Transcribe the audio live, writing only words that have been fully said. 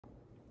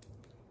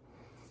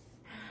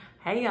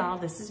Hey y'all,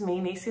 this is me,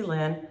 Niecy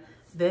Lynn.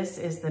 This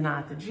is the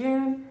 9th of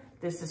June.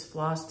 This is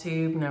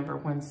Flosstube number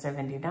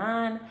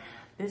 179.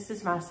 This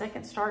is my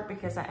second start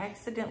because I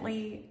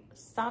accidentally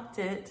stopped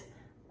it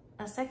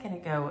a second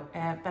ago,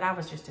 but I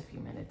was just a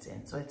few minutes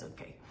in, so it's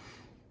okay.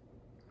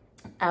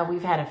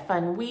 We've had a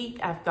fun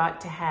week. I've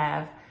got to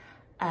have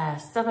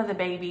some of the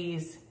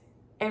babies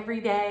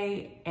every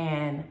day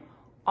and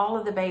all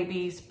of the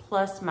babies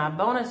plus my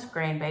bonus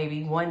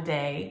grandbaby one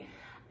day,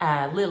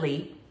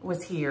 Lily,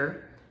 was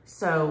here.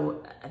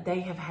 So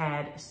they have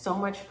had so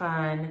much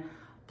fun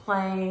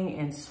playing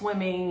and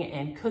swimming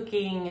and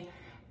cooking,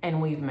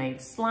 and we've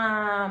made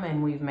slime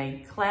and we've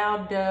made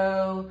cloud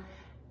dough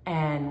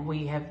and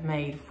we have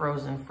made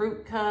frozen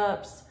fruit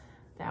cups.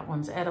 That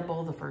one's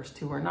edible, the first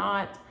two are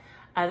not.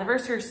 The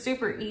first two are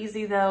super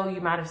easy though.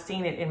 You might have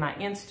seen it in my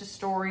Insta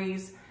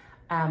stories.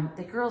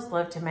 The girls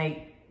love to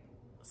make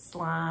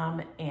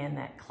slime and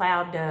that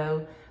cloud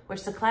dough,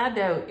 which the cloud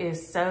dough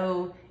is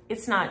so,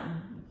 it's not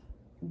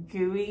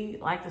gooey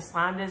like the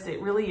slime does. It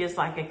really is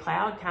like a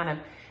cloud kind of,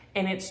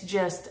 and it's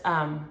just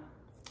 1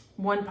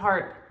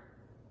 part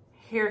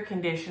hair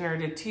conditioner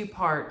to 2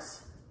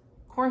 parts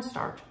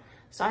cornstarch.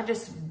 So I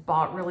just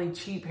bought really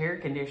cheap hair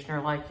conditioner,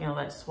 like, you know,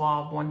 that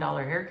Suave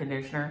 $1 hair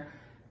conditioner,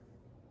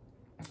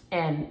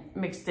 and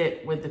mixed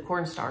it with the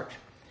cornstarch.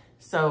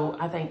 So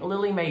I think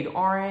Lily made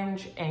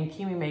orange and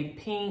Kimi made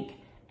pink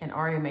and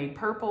Aria made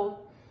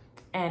purple.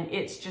 And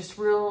it's just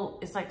real,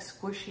 it's like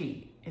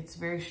squishy. It's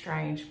very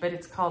strange, but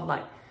it's called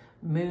like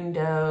moon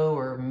dough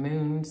or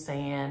moon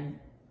sand.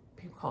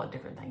 People call it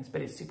different things,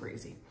 but it's super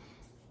easy.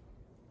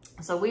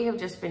 So we have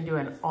just been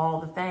doing all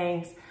the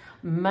things.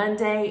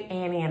 Monday,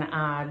 Annie and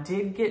I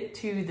did get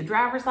to the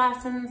driver's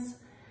license,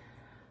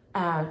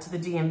 to the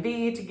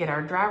DMV to get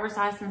our driver's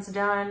license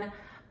done.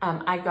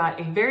 I got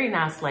a very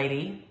nice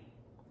lady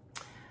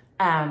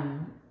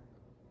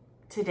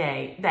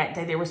today. That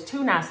day there was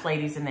 2 nice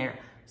ladies in there.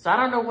 So I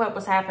don't know what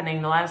was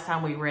happening the last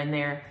time we were in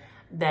there.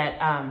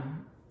 That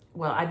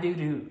well, I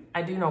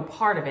do know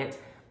part of it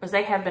was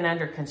they have been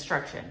under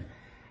construction,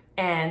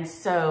 and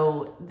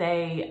so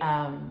they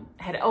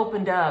had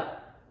opened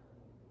up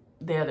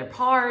the other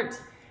part,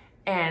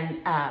 and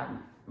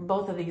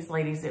both of these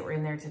ladies that were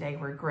in there today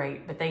were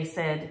great, but they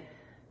said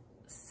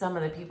some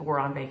of the people were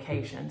on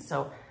vacation.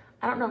 So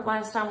I don't know if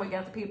last time we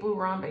got the people who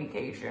were on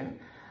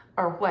vacation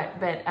or what,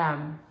 but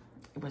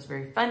it was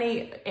very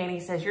funny.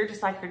 Annie says, "You're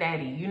just like your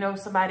daddy. You know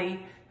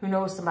somebody who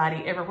knows somebody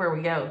everywhere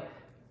we go."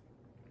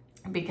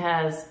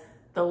 Because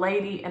the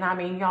lady, and I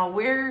mean, y'all,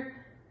 we're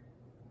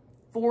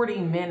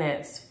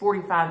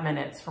 45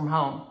 minutes from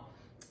home.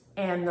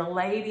 And the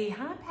lady,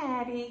 hi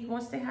Patty,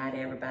 wants to say hi to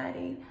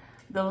everybody.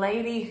 The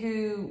lady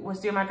who was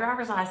doing my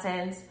driver's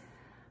license,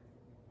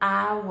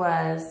 I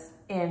was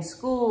in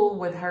school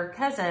with her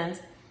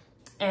cousins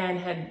and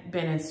had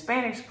been in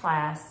Spanish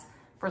class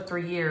for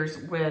 3 years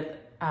with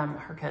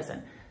her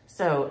cousin.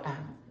 So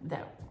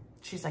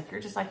she's like,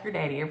 "You're just like your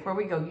daddy. Everywhere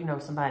we go, you know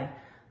somebody."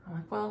 I'm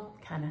like, "Well,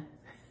 kind of."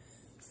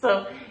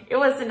 So it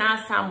was a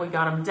nice time. We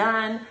got them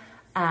done.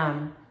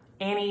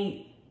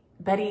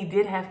 Betty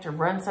did have to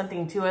run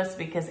something to us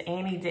because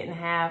Annie didn't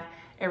have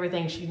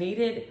everything she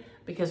needed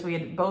because we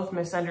had both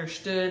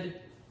misunderstood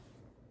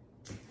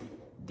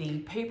the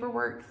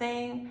paperwork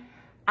thing.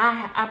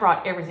 I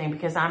brought everything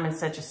because I'm in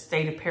such a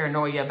state of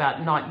paranoia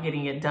about not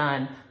getting it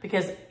done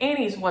because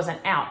Annie's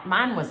wasn't out.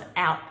 Mine was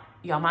out.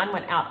 Y'all, mine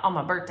went out on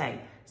my birthday.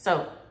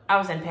 So I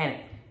was in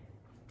panic.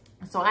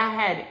 So I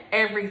had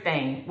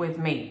everything with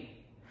me.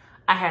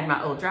 I had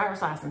my old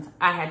driver's license.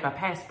 I had my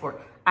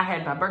passport. I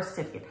had my birth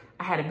certificate.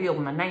 I had a bill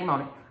with my name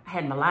on it. I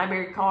had my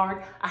library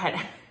card. I had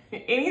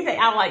anything.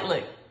 I like,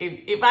 look,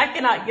 if I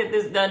cannot get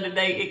this done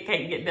today, it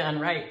can't get done,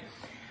 right?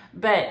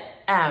 But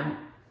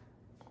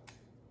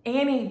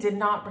Annie did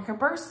not bring her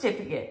birth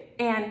certificate.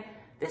 And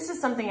this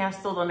is something I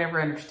still don't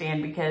ever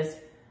understand because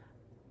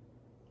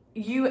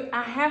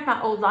I have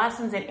my old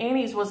license and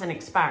Annie's wasn't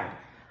expired.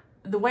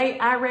 The way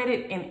I read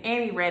it and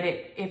Annie read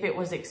it, if it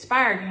was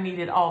expired, you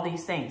needed all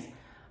these things.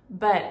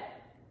 But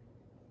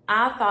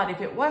I thought if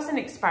it wasn't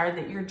expired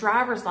that your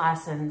driver's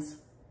license,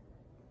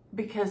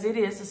 because it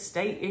is a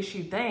state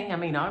issue thing. I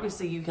mean,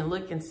 obviously you can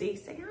look and see,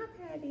 say, "Hi,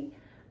 Patty,"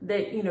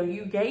 that, you know,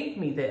 you gave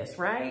me this,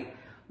 right?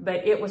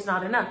 But it was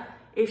not enough.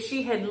 If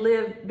she had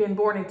been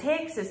born in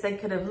Texas, they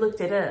could have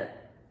looked it up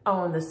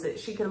on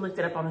she could have looked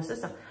it up on the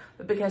system.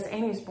 But because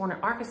Annie was born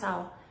in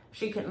Arkansas,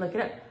 she couldn't look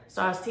it up.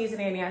 So I was teasing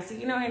Annie. I said,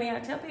 "You know, Annie, I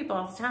tell people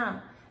all the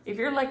time, if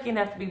you're lucky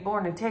enough to be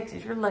born in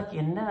Texas, you're lucky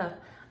enough."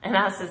 And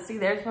I said, "See,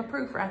 there's my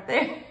proof right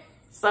there."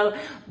 So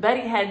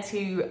Betty had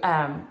to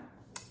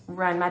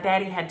my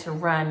daddy had to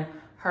run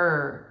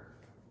her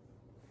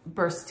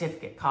birth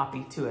certificate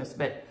copy to us.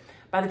 But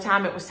by the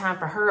time it was time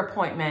for her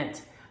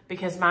appointment,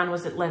 because mine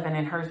was at 11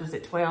 and hers was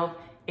at 12,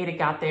 it had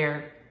got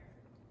there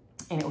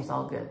and it was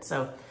all good.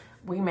 So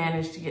we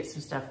managed to get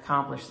some stuff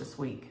accomplished this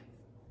week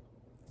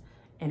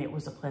and it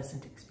was a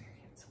pleasant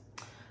experience.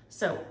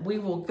 So we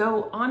will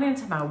go on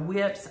into my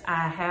whips.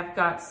 I have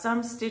got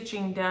some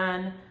stitching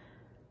done.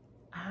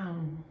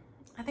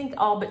 I think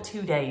all but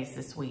 2 days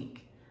this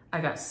week.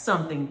 I got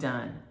something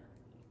done.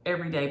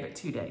 every day but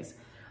 2 days.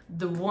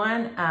 The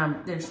one,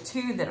 there's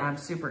two that I'm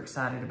super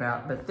excited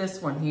about, but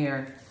this one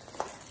here,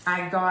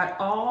 I got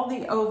all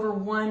the over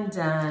one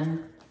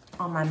done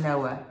on my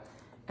Noah.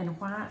 And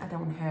why I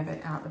don't have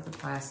it out of the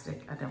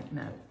plastic, I don't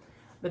know.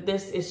 But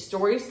this is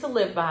Stories to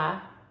Live By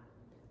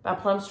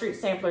Plum Street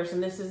Samplers,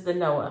 and this is the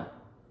Noah.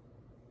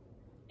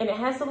 And it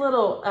has a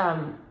little,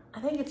 I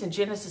think it's in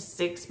Genesis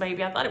 6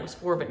 maybe. I thought it was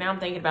 4, but now I'm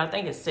thinking about it, I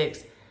think it's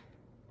 6.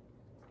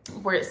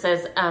 Where it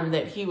says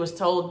that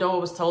Noah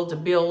was told to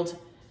build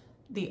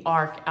the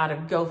ark out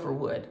of gopher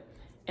wood.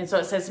 And so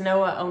it says,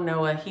 Noah, oh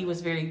Noah, he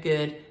was very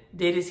good,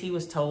 did as he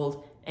was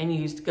told, and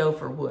used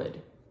gopher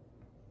wood.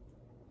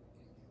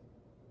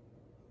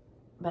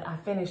 But I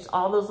finished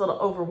all those little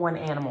over one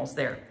animals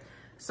there.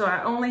 So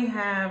I only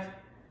have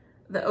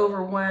the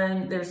over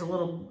one, there's a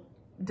little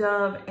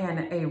dove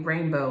and a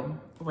rainbow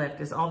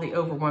left is all the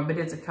over one, but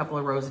it's a couple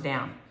of rows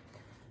down.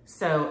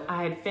 So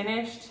I had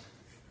finished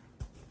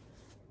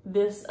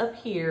this up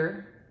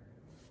here,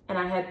 and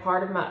I had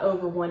part of my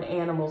over one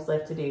animals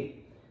left to do.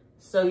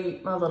 So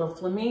my little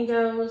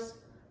flamingos,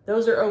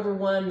 those are over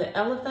one. The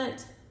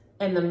elephant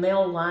and the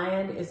male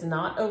lion is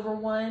not over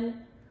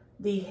one.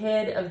 The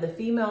head of the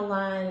female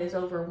lion is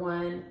over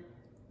one.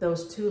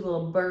 Those two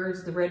little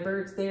birds, the red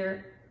birds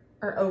there,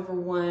 are over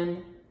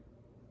one.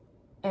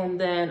 And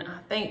then I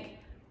think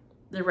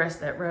the rest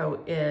of that row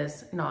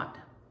is not.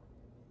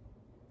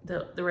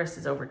 The rest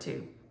is over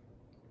 2.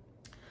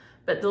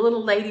 But the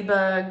little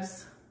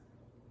ladybugs.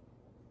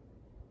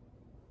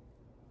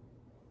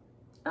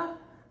 Oh,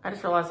 I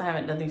just realized I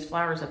haven't done these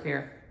flowers up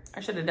here. I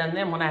should have done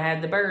them when I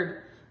had the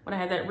bird, when I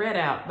had that red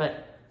out.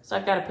 But so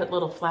I've got to put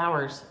little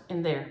flowers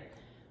in there.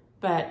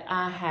 But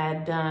I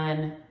hadn't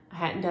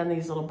done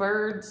these little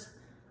birds.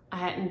 I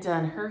hadn't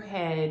done her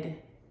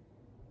head.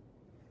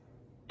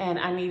 And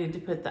I needed to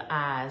put the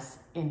eyes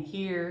in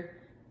here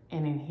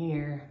and in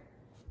here.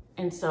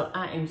 And so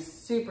I am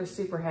super,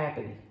 super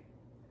happy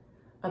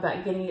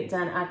about getting it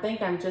done. I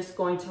think I'm just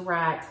going to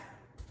write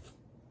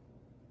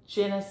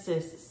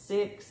Genesis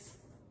 6,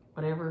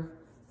 whatever.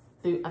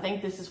 I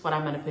think this is what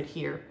I'm gonna put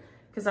here,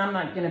 because I'm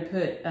not gonna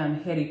put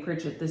Hetty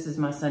Pritchett, this is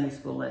my Sunday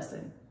school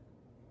lesson.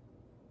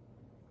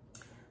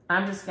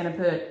 I'm just gonna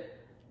put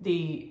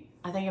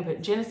I think I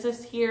put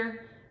Genesis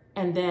here,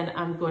 and then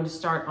I'm going to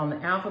start on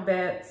the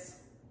alphabets,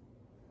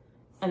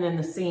 and then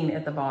the scene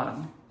at the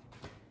bottom.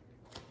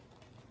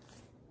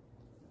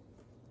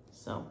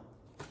 So,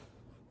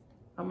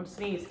 I'm gonna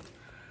sneeze.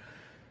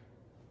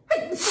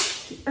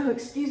 Oh,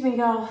 excuse me,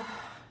 y'all.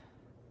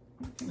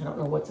 I don't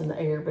know what's in the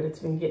air, but it's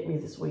been getting me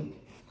this week.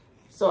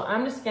 So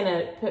I'm just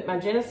gonna put my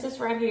Genesis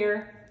right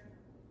here,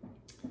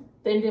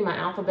 then do my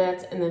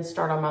alphabets, and then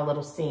start on my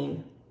little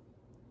scene.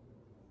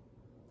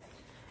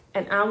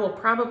 And I will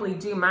probably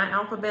do my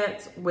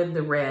alphabets with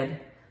the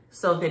red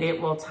so that it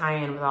will tie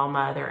in with all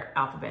my other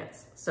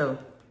alphabets. So,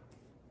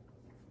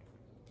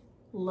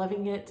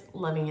 loving it,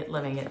 loving it,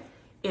 loving it.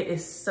 It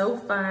is so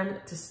fun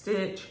to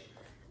stitch.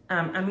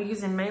 I'm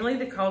using mainly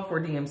the called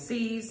for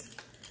DMCs.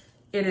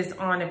 It is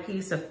on a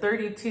piece of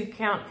 32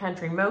 count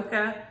country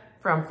mocha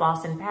from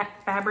Floss and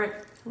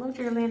Fabric. Hello,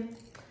 Jerlyn.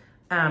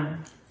 I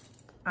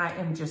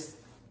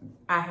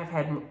have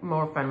had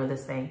more fun with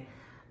this thing.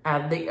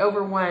 The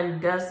over one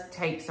does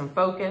take some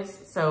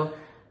focus. So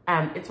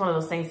it's one of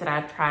those things that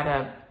I try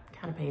to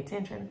kind of pay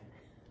attention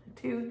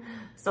to,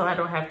 so I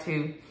don't have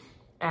to,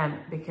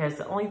 because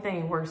the only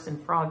thing worse than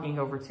frogging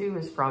over 2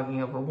 is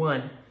frogging over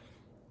 1.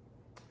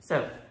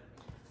 So,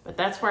 but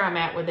that's where I'm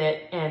at with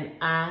it, and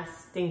I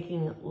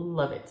stinking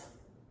love it.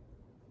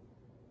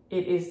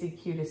 It is the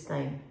cutest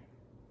thing.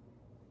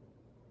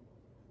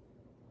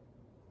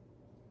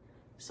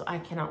 So I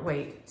cannot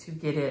wait to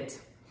get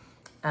it,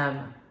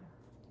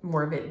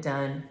 more of it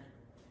done.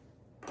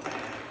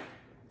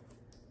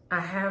 I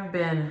have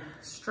been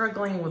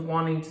struggling with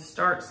wanting to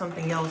start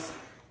something else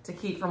to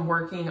keep from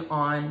working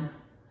on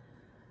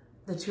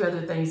the 2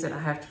 other things that I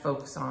have to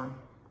focus on.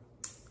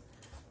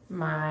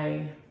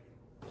 My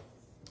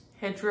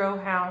hedgerow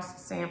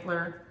house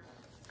sampler,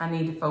 I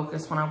need to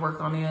focus when I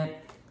work on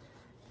it.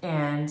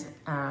 And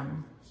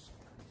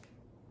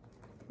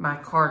my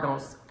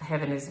cardinals,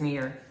 Heaven is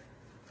Near.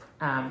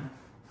 I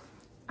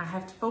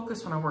have to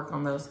focus when I work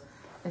on those.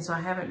 And so I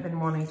haven't been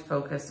wanting to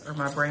focus, or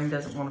my brain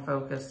doesn't want to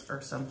focus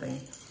or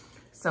something.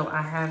 So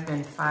I have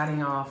been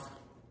fighting off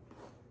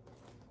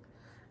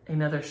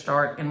another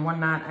start. And one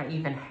night I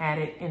even had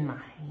it in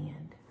my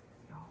hand.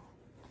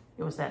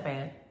 It was that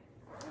bad.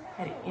 I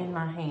had it in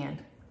my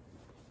hand.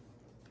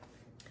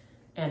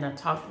 And I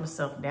talked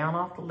myself down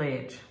off the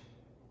ledge.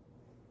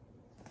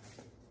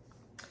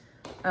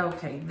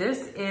 Okay,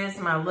 this is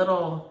my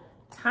little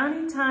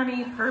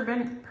tiny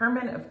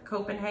permit of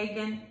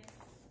Copenhagen.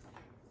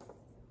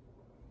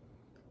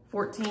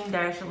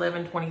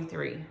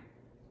 14-1123.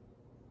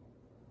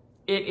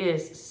 It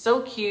is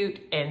so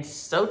cute and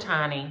so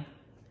tiny.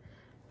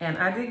 And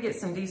I did get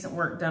some decent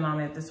work done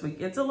on it this week.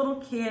 It's a little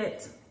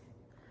kit.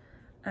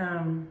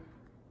 Let's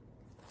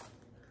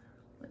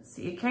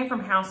see, it came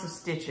from House of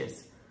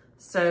Stitches.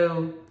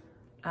 So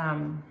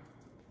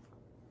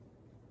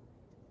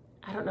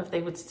I don't know if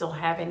they would still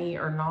have any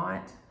or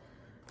not,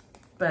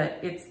 but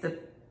it's the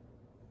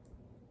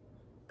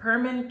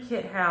Perman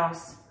Kit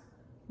House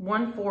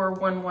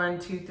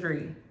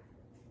 141123.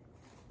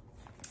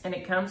 And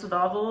it comes with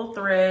all the little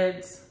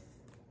threads.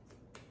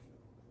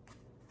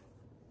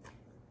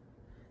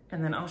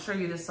 And then I'll show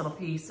you this little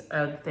piece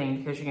of the thing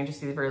because you can just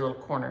see the very little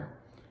corner.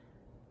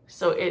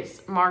 So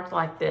it's marked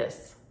like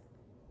this.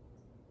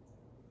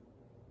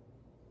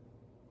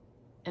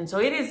 And so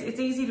it's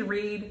easy to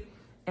read.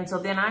 And so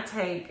then I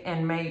take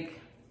and make,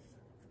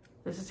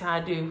 this is how I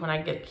do when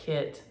I get a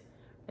kit.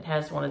 It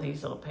has one of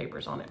these little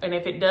papers on it. And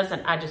if it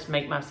doesn't, I just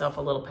make myself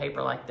a little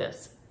paper like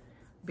this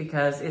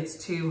because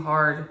it's too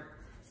hard.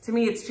 To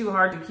me, it's too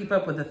hard to keep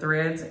up with the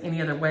threads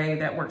any other way.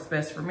 That works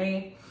best for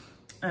me.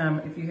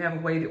 If you have a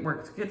way that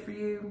works good for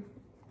you,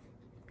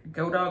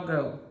 go dog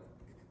go.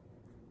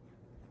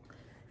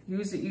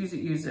 Use it, use it,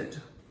 use it.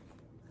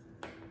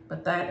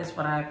 But that is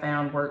what I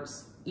found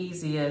works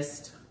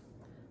easiest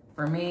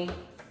for me.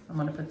 I'm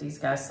gonna put these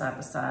guys side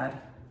by side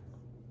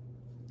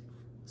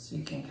so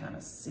you can kind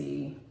of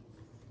see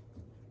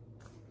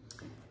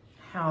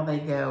how they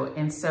go.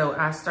 And so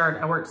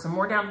I worked some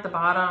more down at the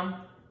bottom,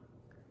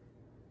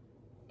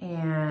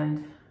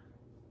 and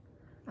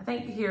I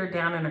think here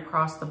down and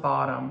across the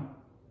bottom,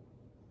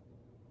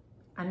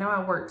 I know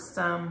I worked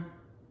some,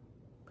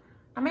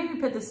 I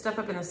maybe put this stuff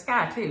up in the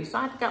sky too, so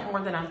I've got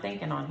more than I'm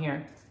thinking on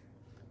here.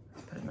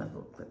 Let's put another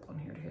little clip on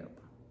here to help.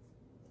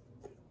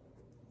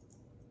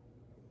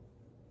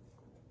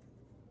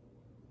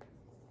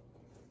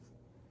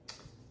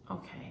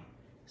 Okay,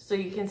 so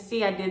you can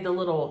see I did the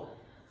little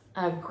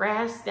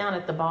grass down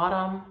at the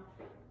bottom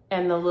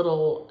and the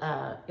little,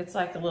 it's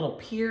like the little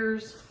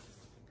piers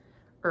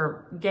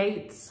or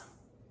gates.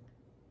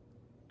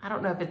 I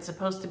don't know if it's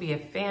supposed to be a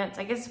fence.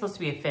 I guess it's supposed to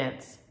be a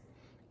fence.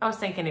 I was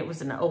thinking it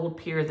was an old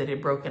pier that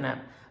had broken up,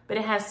 but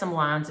it has some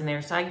lines in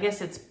there. So I guess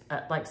it's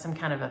like some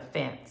kind of a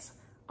fence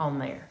on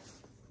there.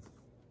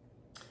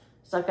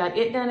 So I've got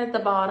it done at the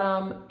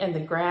bottom and the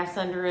grass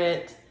under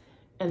it,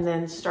 and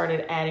then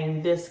started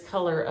adding this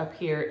color up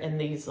here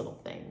and these little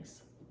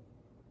things.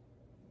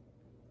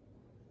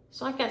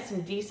 So I got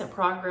some decent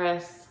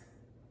progress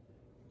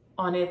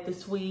on it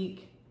this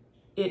week.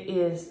 It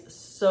is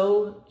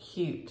so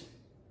cute.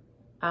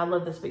 I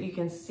love this, but you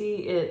can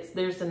see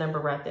there's the number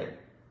right there.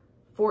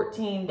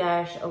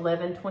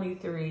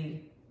 14-1123,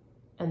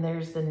 and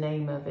there's the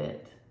name of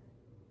it.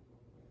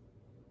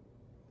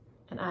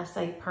 And I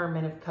say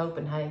Perman of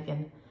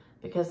Copenhagen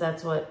because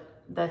that's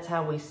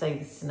how we say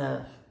the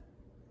snuff.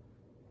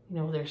 You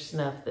know, there's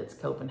snuff that's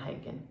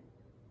Copenhagen.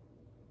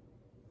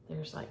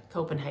 There's like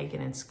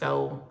Copenhagen and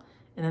Skoal,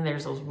 and then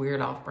there's those weird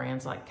off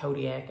brands like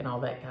Kodiak and all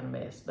that kind of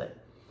mess. But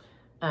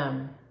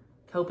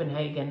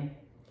Copenhagen,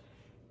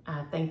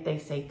 I think they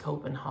say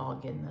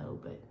Copenhagen though,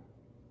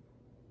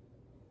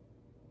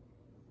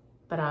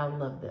 but I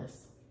love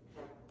this.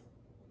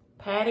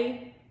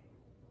 Patty,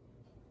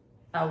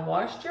 I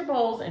washed your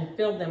bowls and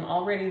filled them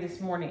already this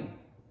morning.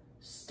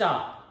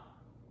 Stop.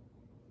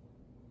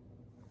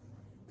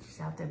 She's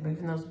out there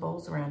moving those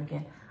bowls around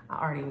again.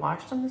 I already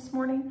washed them this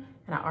morning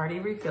and I already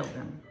refilled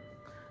them.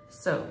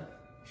 So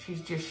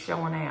she's just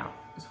showing out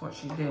is what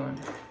she's doing.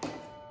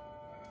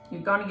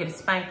 You're gonna get a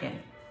spanking.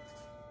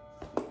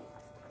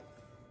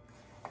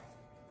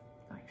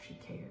 Like she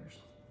cares.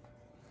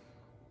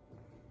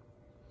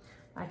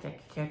 Like I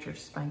could catch her,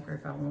 spank her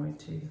if I wanted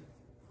to.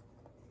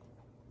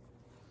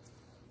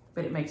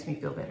 But it makes me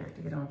feel better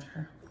to get on to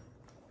her.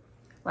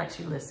 Like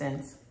she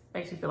listens.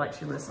 Makes me feel like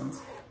she listens.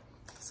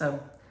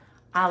 So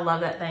I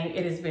love that thing.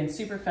 It has been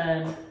super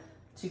fun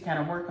to kind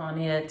of work on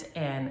it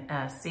and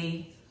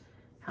see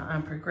how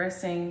I'm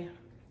progressing.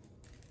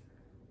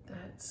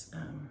 That's, I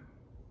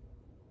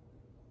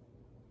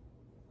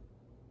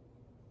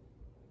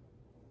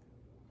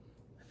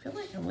feel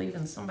like I'm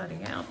leaving somebody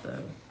out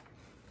though.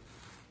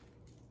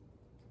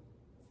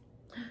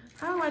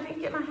 Oh, I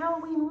didn't get my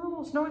Halloween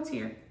rules. No, it's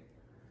here.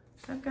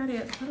 I've got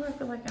it. Why do I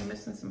feel like I'm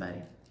missing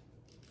somebody?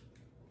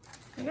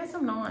 I guess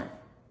I'm not.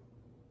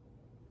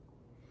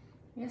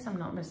 I guess I'm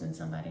not missing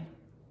somebody.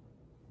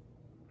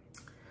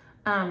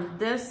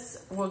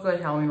 We'll go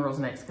to Halloween rules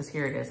next because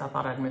here it is. I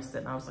thought I'd missed it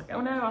and I was like,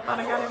 oh no, I thought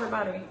I got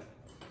everybody.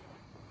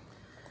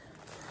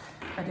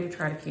 I do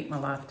try to keep my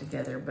life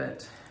together,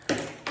 but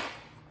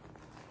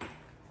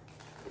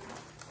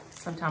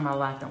sometimes my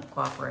life don't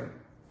cooperate.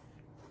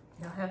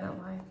 Y'all have that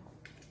life?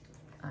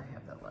 I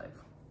have that life.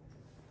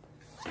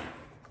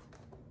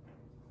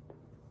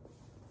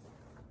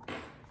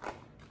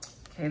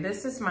 Okay,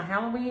 this is my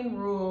Halloween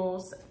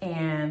rules,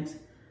 and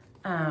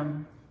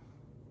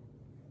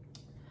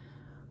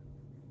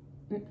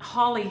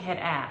Holly had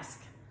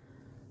asked.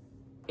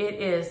 It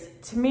is,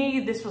 to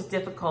me, this was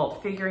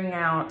difficult figuring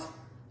out,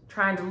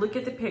 trying to look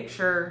at the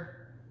picture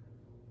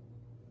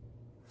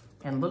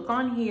and look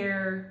on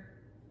here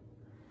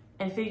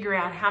and figure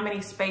out how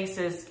many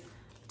spaces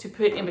to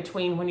put in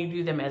between when you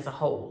do them as a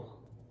whole.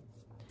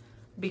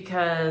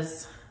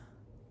 Because,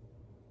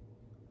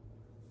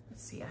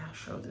 let's see, I'll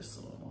show this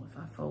little, if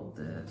I fold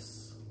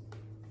this.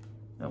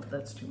 Nope,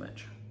 that's too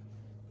much.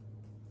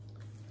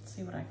 Let's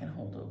see what I can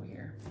hold over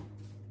here.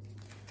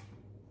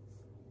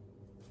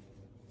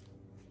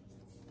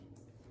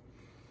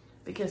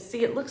 Because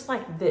see, it looks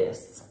like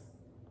this.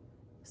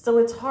 So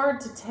it's hard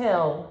to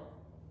tell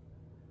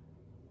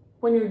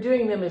when you're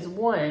doing them as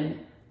one,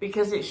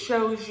 because it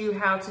shows you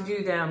how to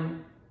do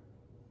them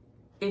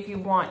if you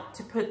want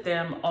to put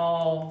them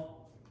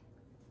all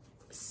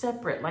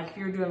separate, like if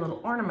you're doing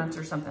little ornaments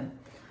or something.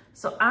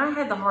 So I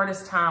had the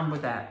hardest time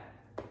with that.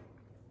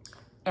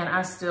 And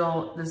I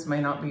still, this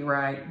may not be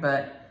right,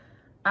 but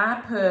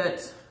I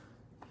put,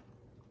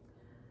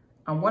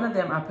 on one of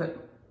them I put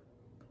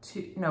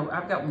two, no,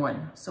 I've got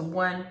one. So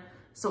one,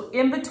 so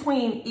in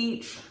between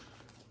each,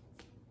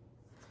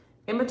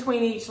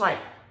 like,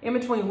 in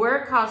between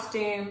wear a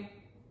costume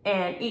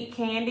and eat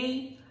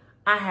candy,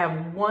 I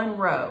have one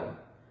row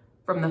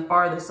from the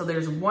farthest. So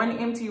there's one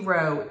empty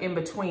row in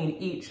between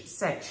each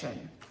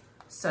section.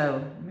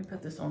 So let me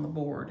put this on the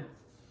board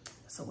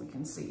so we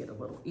can see it a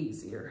little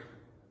easier.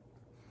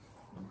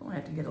 I'm gonna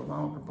have to get a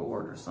longer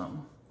board or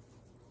something.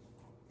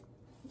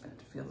 I have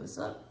to fill this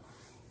up.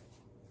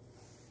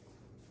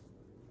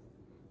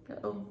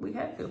 Uh-oh, we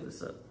have filled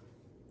this up.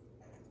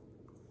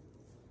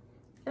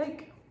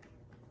 Yike.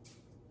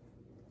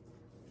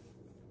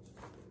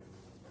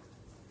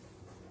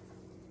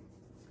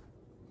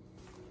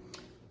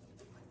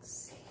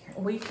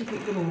 We keep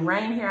getting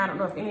rain here. I don't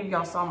know if any of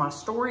y'all saw my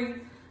story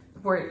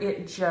where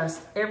it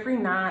just, every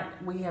night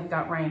we have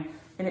got rain.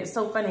 And it's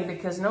so funny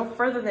because no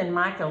further than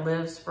Micah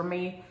lives for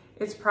me,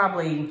 it's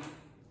probably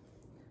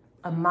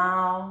a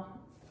mile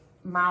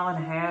and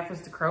a half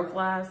as the crow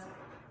flies.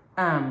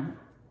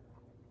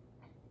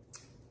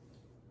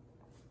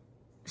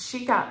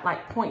 She got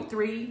like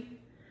 0.3.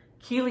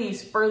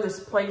 Keely's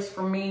furthest place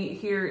from me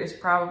here is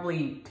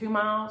probably 2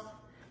 miles.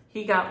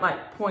 He got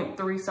like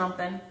 0.3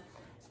 something.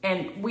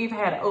 And we've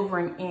had over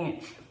an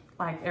inch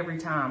like every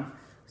time.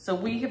 So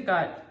we have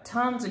got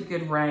tons of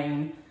good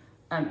rain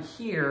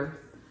here.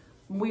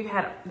 We've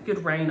had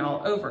good rain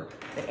all over.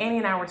 But Annie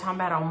and I were talking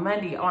about on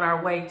Monday on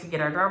our way to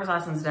get our driver's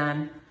license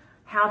done,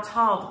 how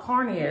tall the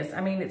corn is.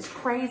 I mean, it's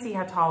crazy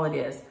how tall it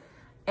is.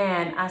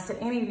 And I said,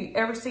 Annie, have you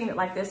ever seen it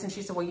like this? And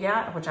she said, well,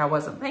 yeah, which I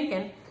wasn't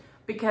thinking,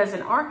 because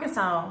in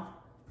Arkansas,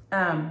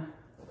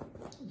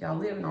 y'all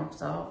live in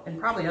Arkansas, and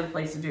probably other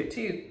places do it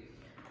too,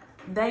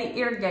 they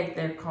irrigate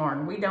their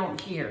corn. We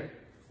don't here.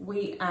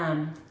 We,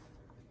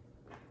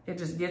 it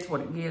just gets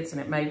what it gets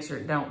and it makes or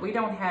it don't. We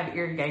don't have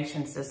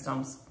irrigation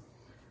systems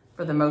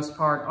for the most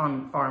part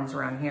on farms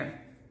around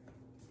here.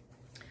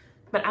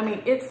 But I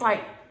mean, it's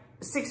like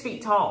 6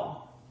 feet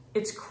tall.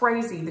 It's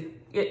crazy.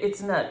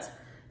 It's nuts.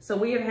 So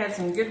we have had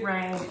some good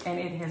rain and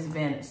it has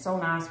been so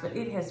nice, but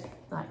it has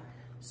like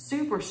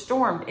super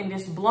stormed and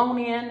just blown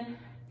in,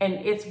 and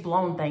it's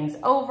blown things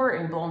over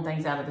and blown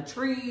things out of the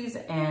trees.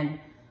 And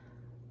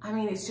I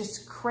mean, it's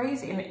just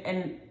crazy.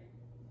 And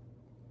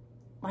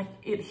like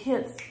it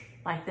hits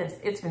like this.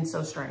 It's been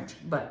so strange,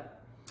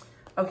 but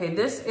okay,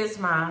 this is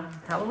my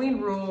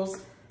Halloween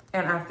rules.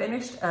 And I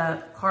finished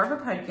up Carve a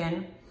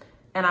Pumpkin,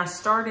 and I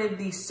started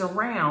the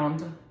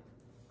surround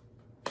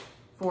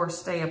for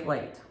Stay Up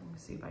Late. Let me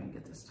see if I can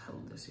get this to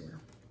hold this here.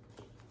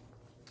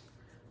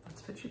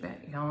 Let's put you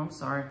back, y'all. I'm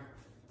sorry.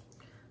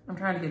 I'm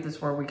trying to get this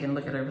where we can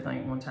look at everything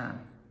at one time.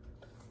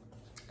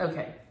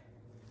 Okay.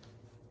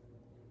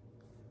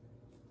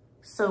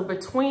 So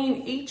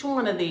between each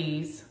one of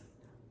these,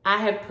 I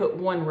have put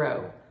one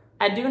row.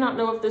 I do not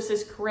know if this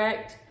is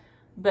correct,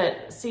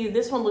 but see,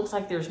 this one looks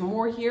like there's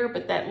more here,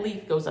 but that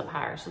leaf goes up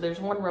higher. So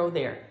there's one row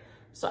there.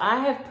 So I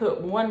have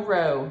put one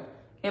row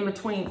in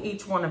between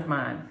each one of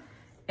mine.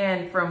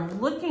 And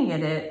from looking at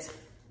it,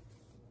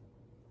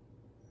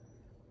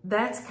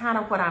 that's kind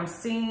of what I'm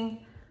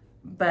seeing,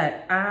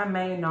 but I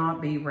may not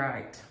be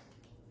right.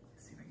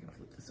 Let's see if I can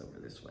flip this over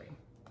this way.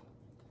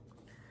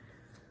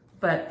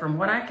 But from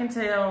what I can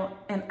tell,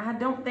 and I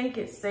don't think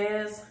it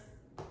says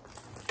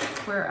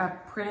where I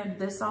printed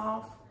this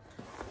off,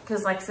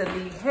 because like I said,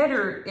 the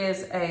header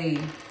is a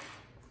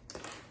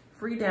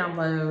free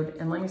download.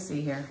 And let me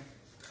see here.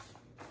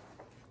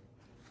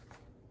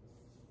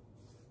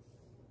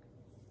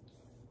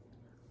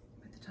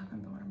 At the top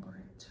and bottom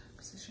border,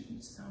 position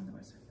each side on the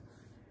website.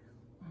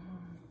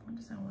 One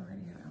design will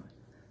already have out.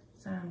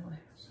 Design will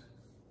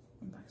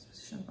have box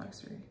position, box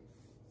 3.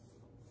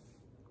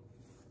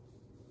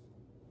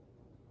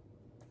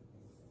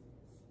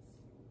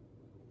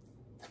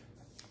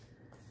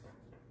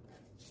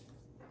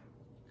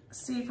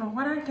 See, from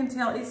what I can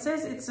tell, it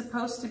says it's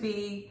supposed to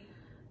be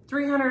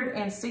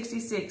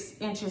 366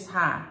 inches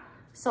high.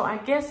 So I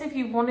guess if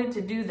you wanted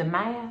to do the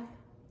math,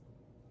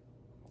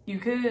 you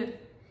could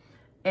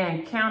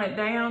and count it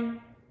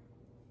down.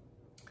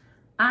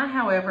 I,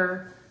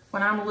 however,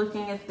 when I'm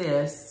looking at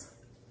this,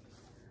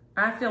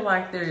 I feel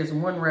like there is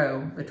one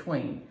row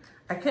between.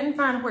 I couldn't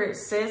find where it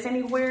says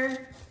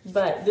anywhere,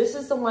 but this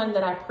is the one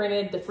that I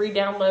printed, the free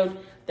download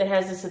that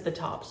has this at the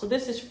top. So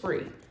this is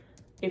free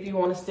if you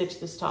want to stitch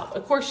this top.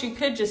 Of course, you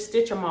could just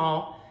stitch them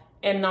all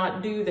and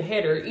not do the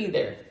header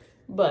either.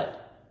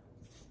 But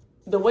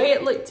the way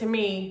it looked to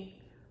me,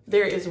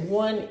 there is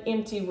one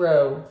empty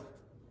row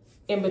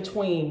in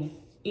between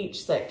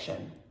each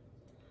section.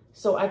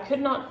 So I could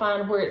not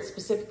find where it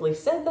specifically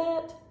said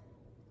that,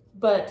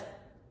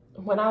 but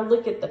when I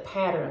look at the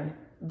pattern,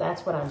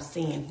 that's what I'm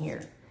seeing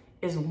here,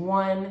 is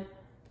one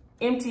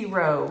empty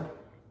row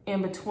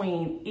in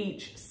between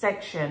each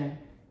section,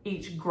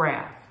 each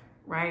graph,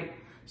 right?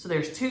 So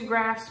there's 2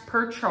 graphs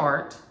per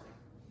chart.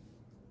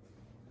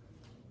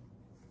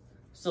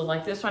 So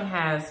like this one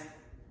has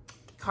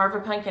carve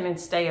a pumpkin and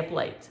stay up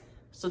late.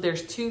 So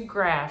there's 2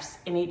 graphs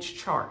in each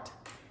chart,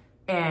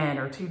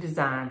 or 2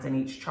 designs in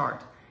each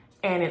chart.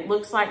 And it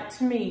looks like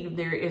to me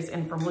there is,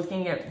 and from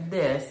looking at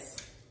this,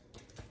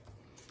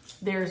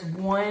 there's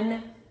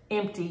 1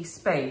 empty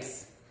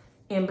space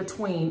in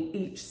between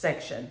each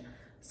section.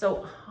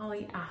 So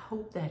Holly, I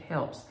hope that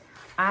helps.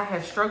 I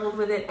have struggled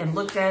with it and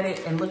looked at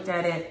it and looked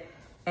at it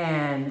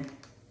and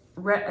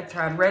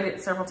read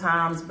it several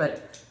times,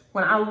 but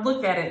when I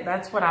look at it,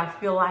 that's what I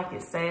feel like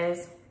it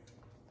says.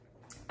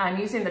 I'm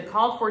using the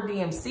called for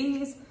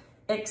DMCs,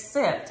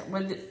 except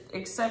with the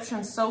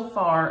exception so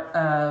far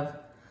of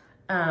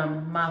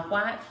my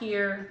white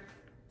here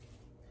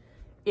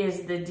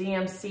is the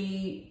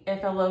DMC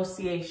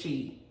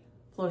FLOCHE.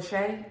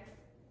 Floche?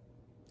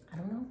 I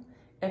don't know.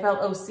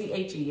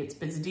 FLOCHE. It's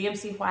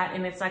DMC white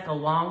and it's like a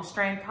long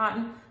strand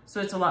cotton,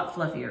 so it's a lot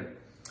fluffier.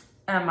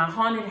 My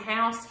haunted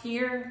house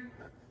here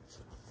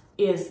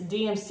is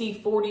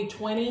DMC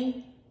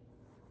 4020.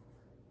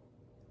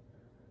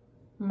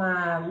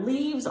 My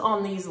leaves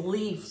on these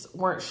leaves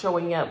weren't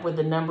showing up with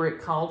the number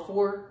it called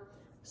for,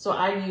 so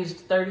I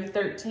used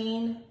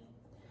 3013.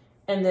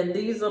 And then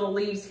these little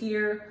leaves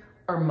here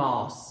are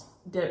moss,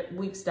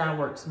 Weeks Dye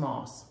Works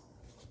moss.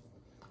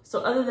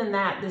 So other than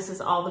that, this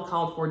is all the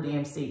called for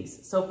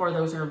DMCs. So far,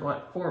 those are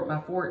what, my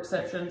 4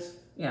 exceptions?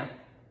 Yeah,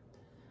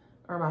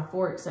 or my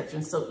 4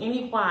 exceptions. So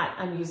any white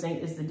I'm using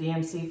is the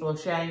DMC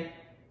Floche.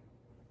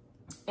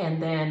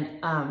 And then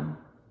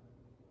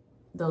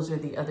those are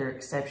the other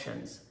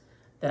exceptions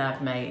that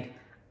I've made.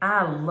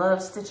 I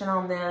love stitching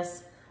on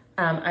this.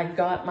 I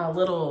got my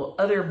little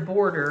other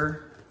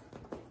border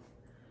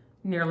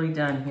nearly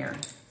done here.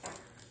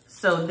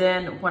 So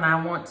then when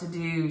I want to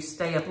do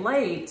stay up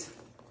late,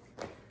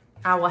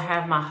 I will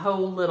have my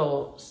whole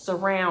little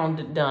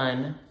surround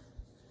done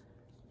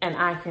and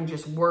I can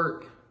just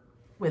work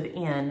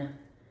within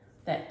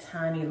that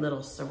tiny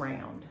little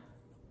surround.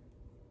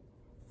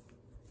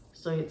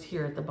 So it's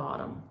here at the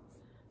bottom.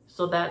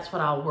 So that's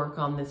what I'll work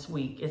on this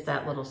week, is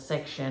that little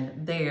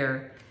section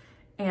there.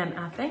 And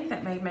I think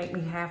that may make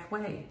me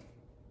halfway.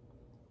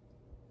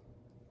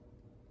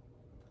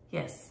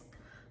 Yes.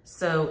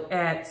 So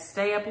at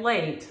stay up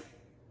late,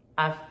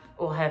 I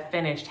will have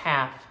finished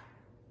half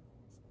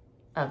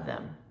of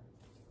them.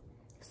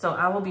 So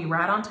I will be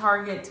right on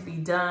target to be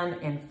done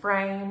and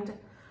framed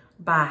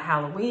by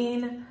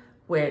Halloween,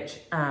 which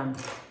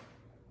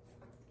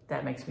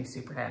that makes me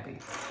super happy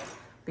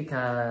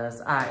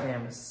because I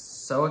am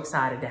so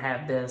excited to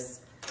have this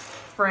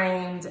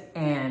framed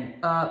and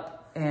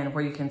up and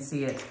where you can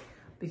see it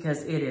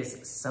because it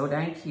is so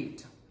dang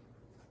cute.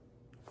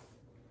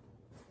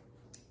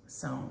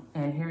 So,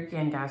 and here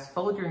again, guys,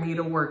 fold your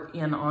needlework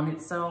in on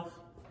itself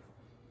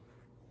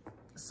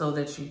so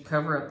that you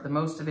cover up the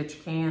most of it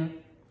you can.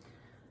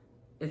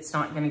 It's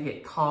not gonna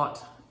get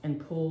caught and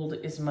pulled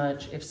as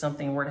much if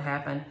something were to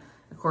happen.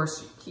 Of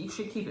course, you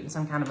should keep it in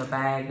some kind of a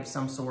bag of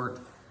some sort.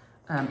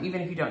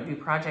 Even if you don't do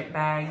project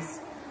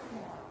bags,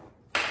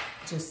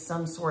 just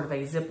some sort of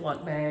a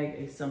Ziploc bag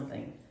or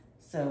something.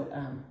 So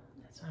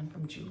that's one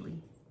from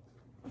Julie.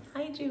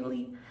 Hi,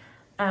 Julie.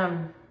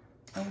 Oh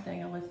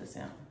dang, I left this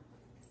out.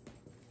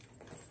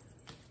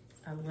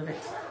 I love it.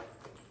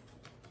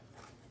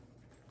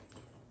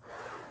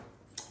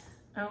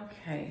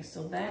 Okay,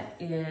 so that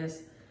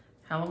is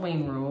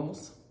Halloween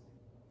rules.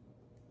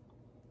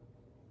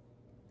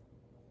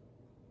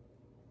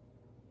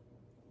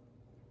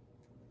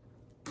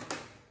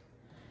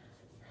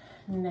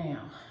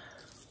 Now,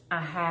 I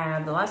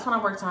have, the last one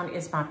I worked on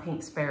is my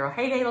pink sparrow.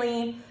 Hey,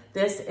 Daleen.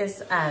 This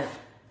is,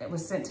 it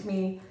was sent to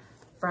me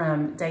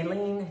from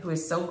Daleen, who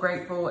is so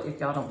grateful.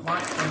 If y'all don't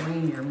watch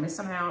Daleen, you're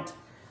missing out.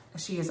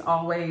 She is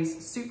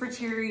always super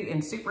cheery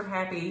and super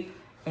happy,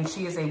 and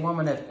she is a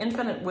woman of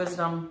infinite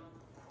wisdom.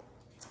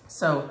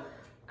 So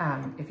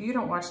if you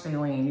don't watch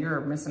Daleen,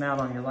 you're missing out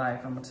on your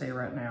life, I'm gonna tell you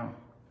right now.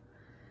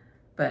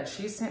 But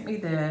she sent me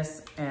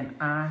this, and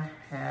I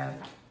have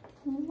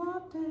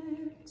loved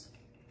it.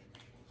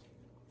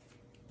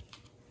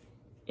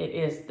 It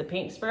is the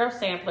Pink Sparrow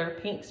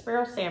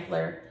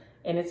Sampler,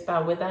 and it's by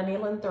With Thy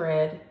Needle and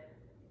Thread.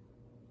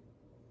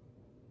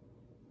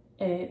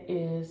 And it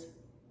is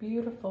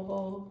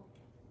beautiful.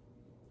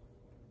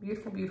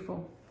 Beautiful,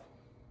 beautiful.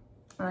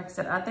 Like I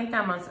said, I think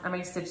I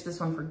may stitch this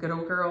one for Good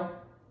Old Girl,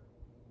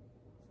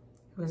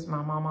 who is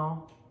my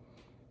mama.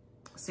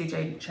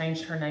 CJ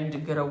changed her name to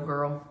Good Old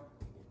Girl.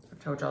 I've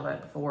told y'all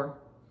that before.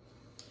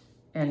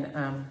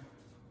 And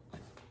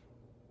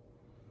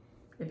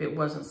if it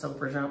wasn't so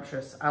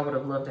presumptuous, I would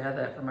have loved to have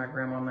that for my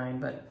grandma name,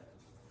 but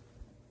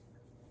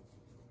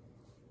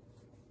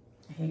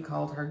he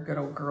called her Good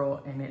Old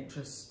Girl and it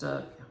just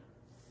stuck.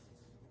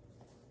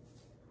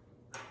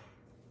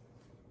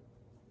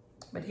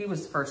 But he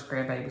was the first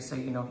grandbaby, so,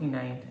 you know, he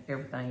named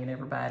everything and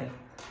everybody.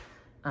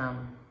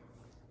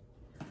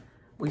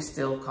 We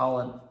still call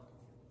a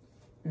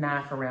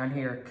knife around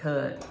here a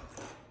cut,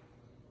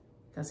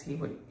 because he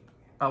would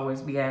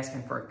always be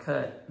asking for a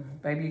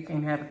cut. Baby, you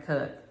can't have a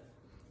cut.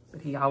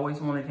 But he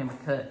always wanted him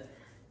a cut.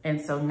 And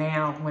so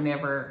now,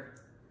 whenever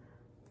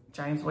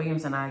James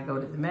Williams and I go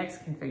to the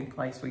Mexican food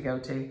place we go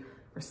to,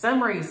 for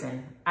some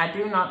reason, I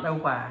do not know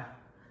why,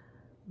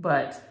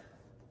 but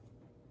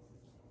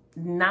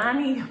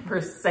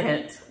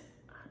 90%,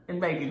 and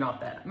maybe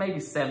not that, maybe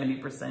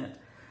 70%,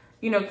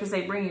 you know, because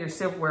they bring your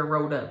silverware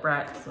rolled up,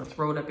 right? So it's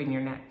rolled up in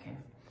your napkin.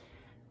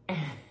 And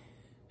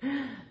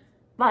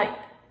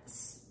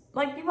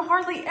like you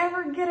hardly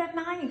ever get a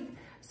knife.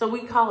 So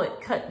we call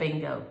it cut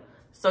bingo.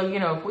 So, you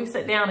know, if we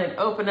sit down and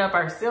open up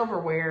our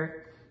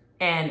silverware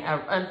and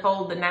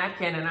unfold the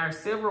napkin and our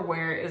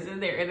silverware is in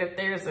there, and if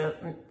there's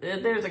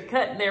a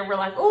cut in there, we're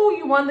like, oh,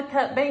 you won the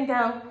cut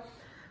bingo.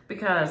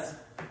 Because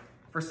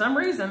for some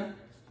reason,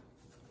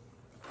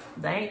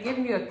 they ain't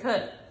giving you a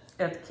cut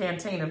at the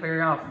cantina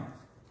very often.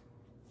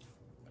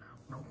 I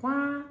don't know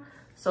why.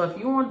 So if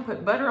you want to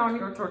put butter on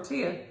your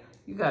tortilla,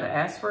 you got to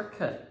ask for a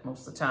cut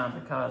most of the time,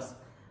 because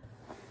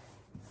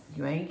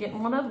you ain't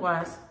getting one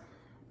otherwise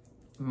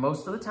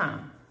most of the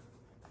time.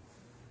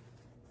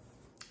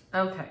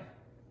 Okay.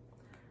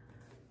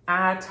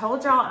 I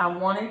told y'all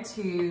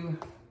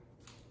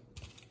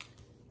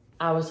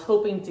I was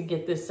hoping to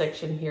get this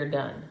section here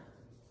done.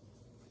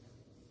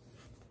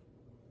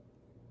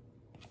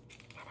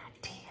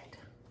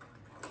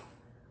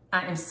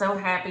 I am so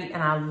happy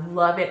and I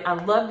love it. I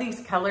love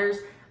these colors.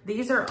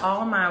 These are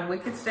all my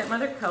Wicked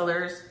Stepmother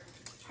colors.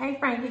 Hey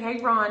Frankie,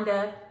 hey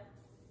Rhonda.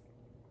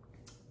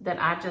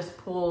 That I just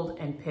pulled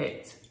and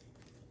picked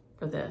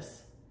for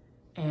this.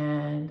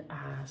 And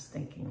I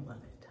stinking love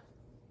it.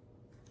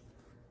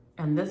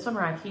 And this one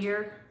right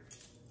here.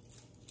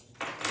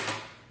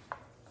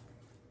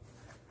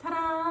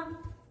 Ta-da!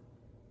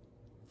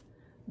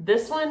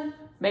 This one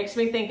makes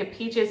me think of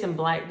peaches and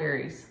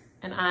blackberries.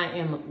 And I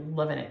am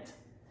loving it.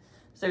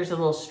 So there's a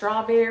little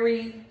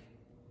strawberry.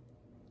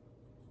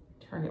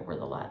 Turn it where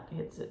the light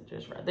hits it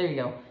just right. There you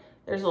go.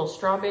 There's a little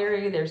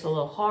strawberry. There's a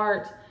little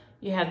heart.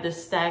 You have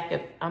this stack of,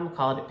 I'm gonna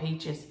call it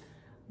peaches.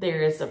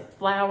 There is a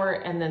flower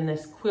and then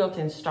this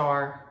quilting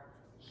star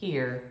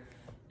here.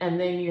 And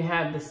then you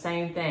have the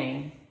same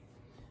thing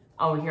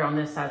over here on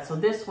this side. So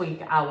this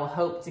week I will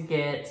hope to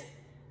get,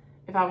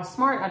 if I was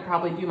smart, I'd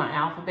probably do my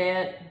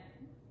alphabet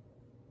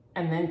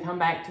and then come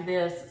back to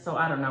this. So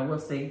I don't know, we'll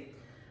see.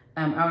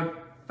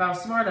 If I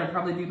was smart, I'd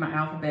probably do my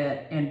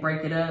alphabet and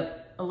break it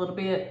up a little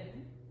bit,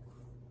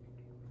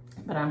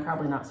 but I'm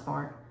probably not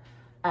smart.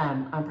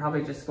 I'm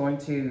probably just going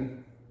to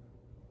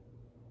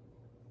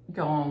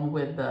go on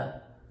with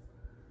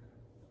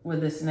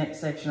this next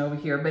section over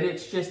here, but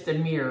it's just a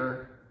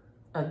mirror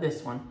of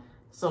this one.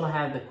 So it'll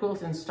have the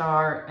quilting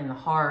star and the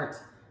heart,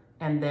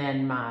 and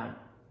then my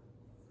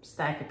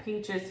stack of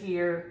peaches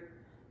here,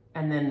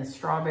 and then the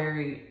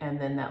strawberry, and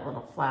then that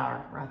little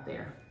flower right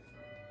there.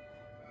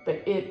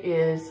 But it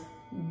is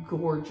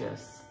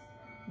gorgeous.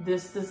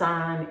 This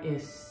design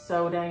is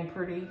so dang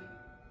pretty,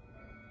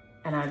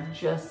 and I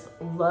just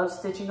love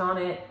stitching on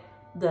it.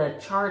 The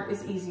chart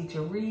is easy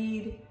to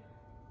read.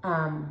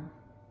 And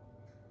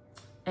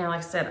like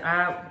I said,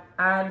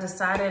 I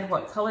decided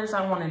what colors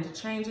I wanted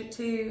to change it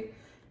to.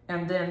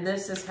 And then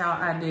this is how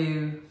I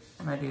do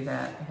when I do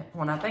that.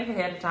 When I think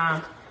ahead of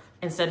time,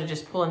 instead of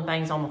just pulling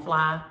things on the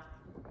fly.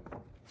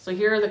 So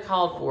here are the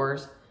called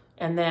fors.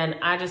 And then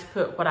I just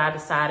put what I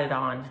decided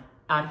on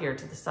out here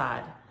to the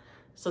side.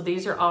 So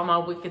these are all my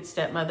Wicked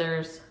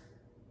Stepmothers.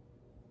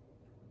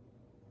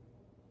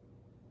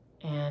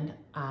 And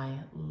I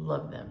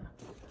love them.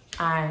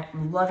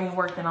 I'm loving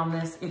working on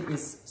this. It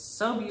is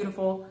so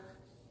beautiful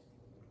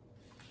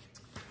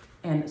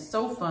and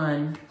so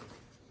fun.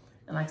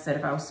 And like I said,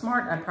 if I was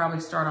smart, I'd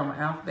probably start on my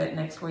alphabet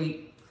next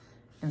week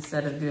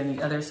instead of doing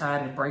the other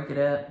side and break it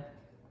up.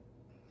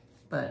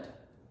 But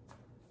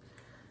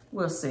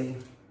we'll see.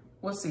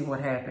 We'll see what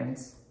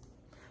happens.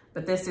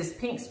 But this is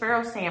Pink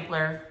Sparrow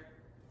Sampler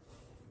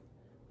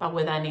by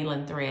With I Needle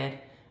and Thread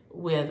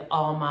with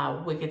all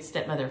my Wicked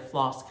Stepmother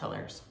floss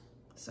colors.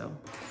 So.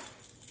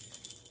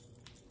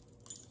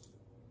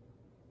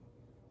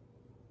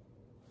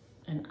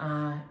 And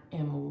I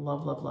am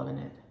loving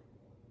it.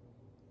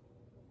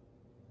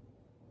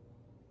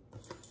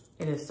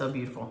 It is so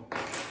beautiful.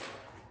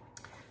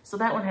 So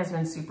that one has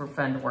been super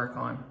fun to work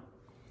on.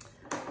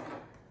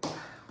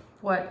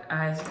 What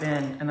I've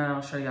been, and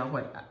I'll show y'all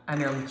what I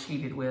nearly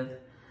cheated with.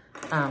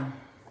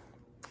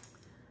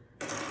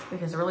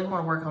 Because I really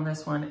want to work on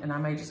this one, and I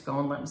may just go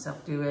and let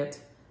myself do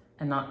it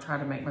and not try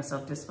to make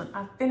myself disciplined.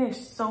 I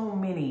finished so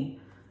many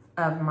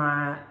of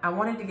my, I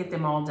wanted to get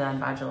them all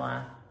done by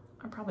July.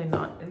 I'm probably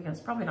not,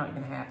 it's probably not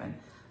gonna happen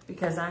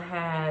because I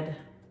had,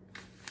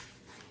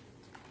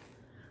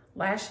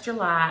 last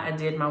July I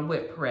did my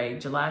whip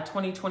parade, July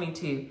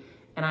 2022,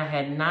 and I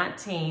had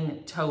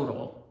 19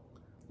 total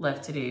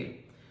left to do.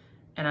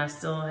 And I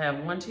still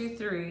have 1, 2,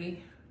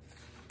 3,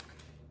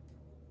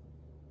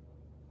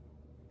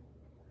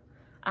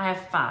 I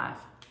have 5.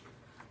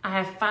 I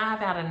have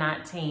 5 out of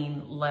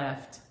 19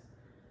 left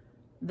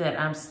that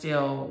I'm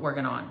still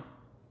working on.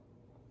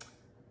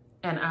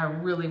 And I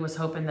really was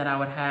hoping that I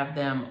would have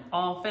them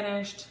all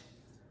finished.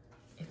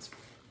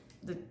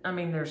 I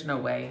mean, there's no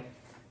way,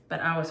 but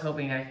I was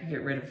hoping I could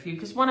get rid of a few,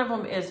 because one of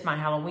them is my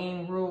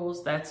Halloween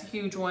rules. That's a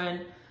huge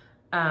one.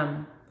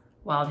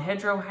 Wild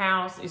Hedgerow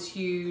House is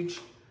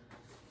huge.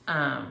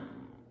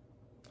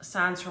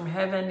 Signs from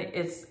Heaven,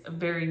 it's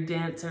very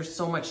dense. There's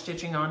so much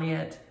stitching on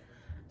it.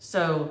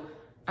 So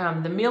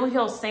the Mill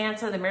Hill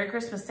Santa, the Merry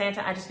Christmas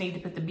Santa, I just need to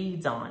put the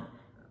beads on.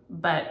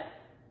 But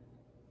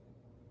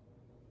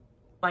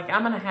like,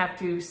 I'm gonna have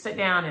to sit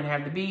down and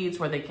have the beads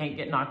where they can't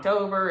get knocked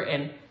over.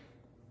 And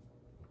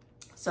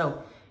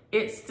so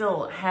it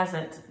still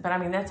hasn't, but I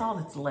mean, that's all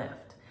that's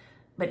left.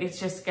 But it's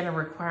just gonna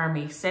require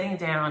me sitting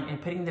down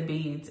and putting the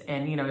beads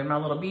and, you know, in my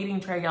little beading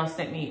tray y'all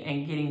sent me,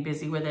 and getting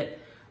busy with it.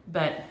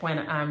 But when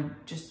I'm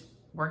just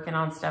working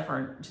on stuff,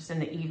 or just in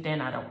the evening,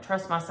 I don't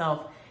trust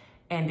myself.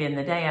 And in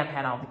the day, I've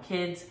had all the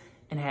kids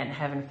and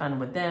having fun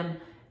with them.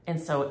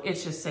 And so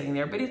it's just sitting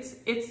there, but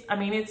I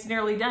mean, it's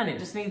nearly done. It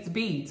just needs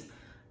beads.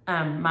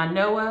 My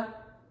Noah,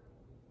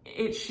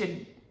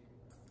 it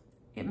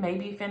may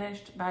be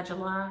finished by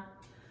July.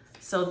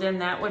 So then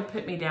that would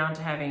put me down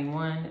to having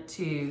 1,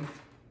 2,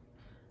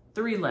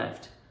 3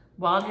 left.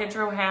 Wild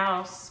Hedgerow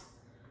House,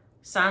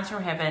 Signs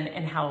from Heaven,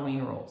 and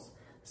Halloween Rules.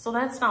 So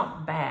that's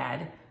not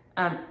bad.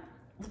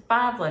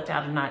 5 left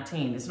out of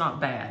 19 is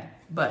not bad,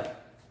 but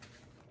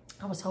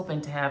I was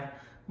hoping to have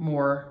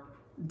more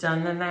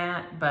done than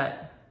that.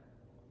 But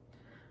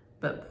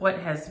what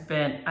has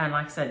been, and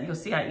like I said, you'll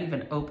see I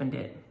even opened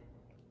it.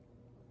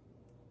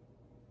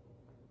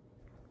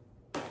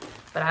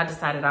 But I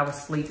decided I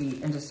was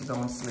sleepy, and just to go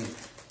and sleep.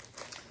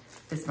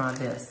 It's not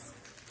this.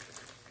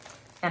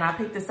 And I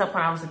picked this up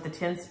when I was at the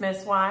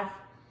Tinsmith's Wife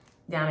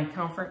down in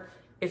Comfort.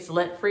 It's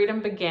Let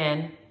Freedom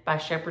Begin by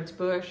Shepherd's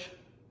Bush.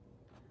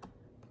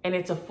 And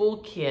it's a full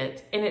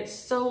kit, and it's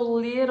so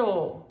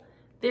little.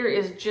 There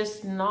is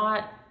just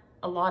not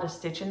a lot of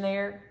stitch in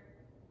there.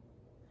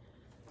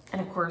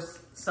 And of course,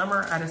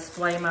 summer, I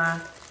display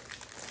my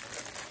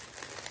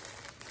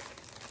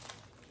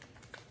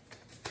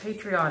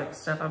Patriotic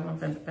stuff. I'm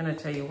gonna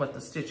tell you what the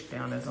stitch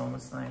count is on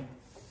this thing.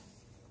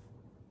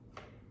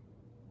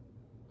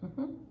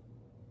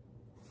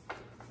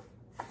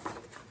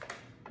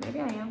 Maybe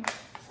I am.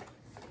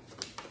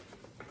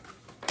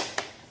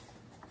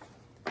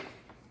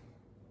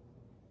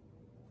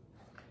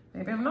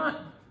 Maybe I'm not.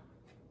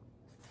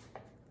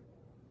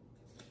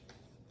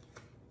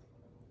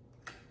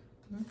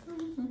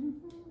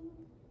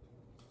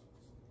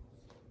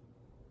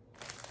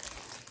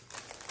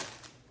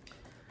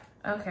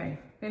 Okay,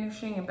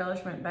 finishing,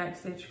 embellishment,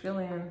 backstitch, fill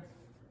in,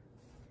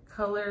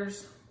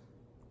 colors,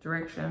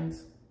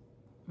 directions.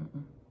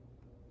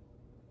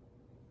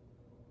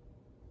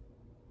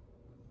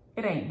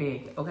 It ain't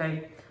big,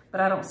 okay?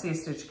 But I don't see a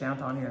stitch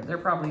count on here. There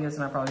probably is,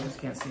 and I probably just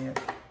can't see it.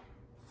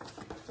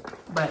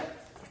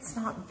 But it's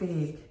not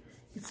big.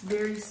 It's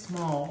very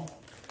small.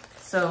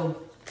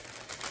 So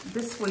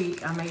this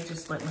week, I may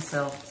just let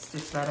myself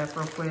stitch that up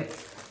real quick,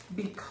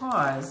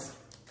 because,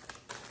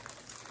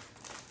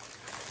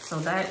 so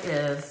that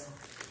is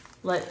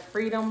Let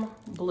Freedom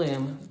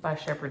Bloom by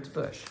Shepherd's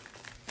Bush.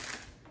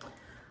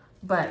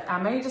 But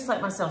I may just let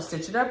myself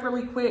stitch it up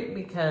really quick,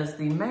 because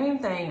the main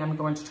thing I'm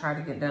going to try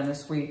to get done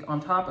this week,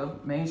 on top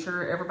of making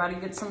sure everybody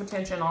gets some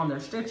attention on their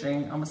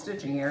stitching, on my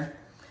stitching here,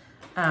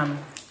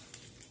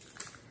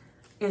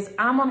 is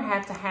I'm gonna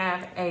have to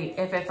have a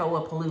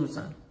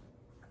FFO-a-palooza.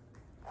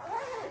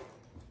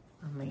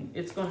 I mean,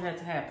 it's gonna have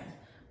to happen,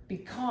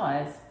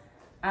 because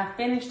I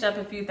finished up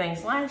a few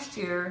things last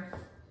year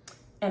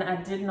and I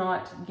did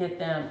not get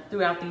them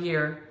throughout the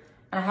year,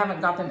 and I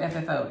haven't got them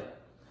FFO'd.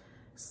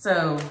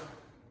 So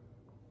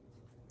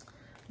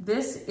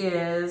this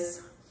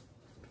is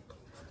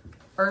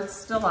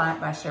Earth's Delight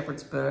by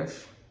Shepherd's Bush.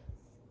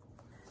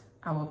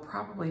 I will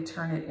probably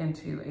turn it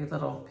into a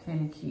little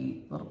pin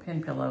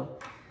pillow,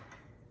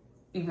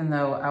 even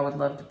though I would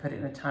love to put it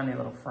in a tiny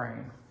little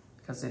frame,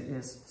 because it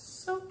is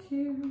so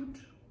cute.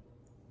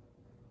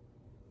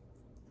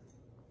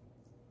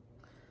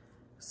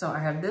 So I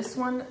have this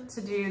one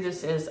to do.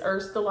 This is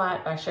Earth's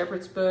Delight by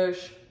Shepherd's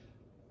Bush.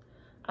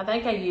 I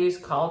think I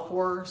used called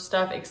for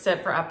stuff,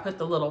 except for I put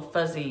the little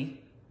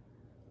fuzzy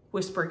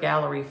Whisper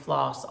Gallery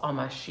floss on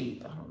my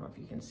sheep. I don't know if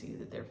you can see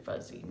that they're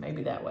fuzzy.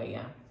 Maybe that way,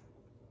 yeah.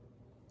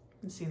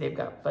 You can see they've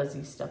got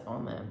fuzzy stuff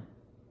on them.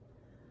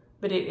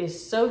 But it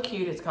is so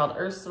cute. It's called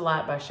Earth's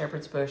Delight by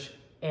Shepherd's Bush,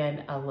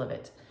 and I love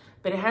it.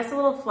 But it has a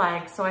little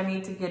flag, so I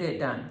need to get it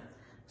done.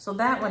 So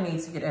that one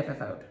needs to get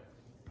FFO'd.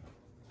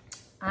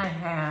 I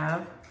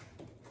have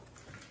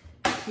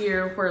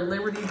here Where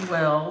Liberty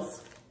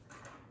Dwells,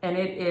 and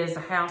it is a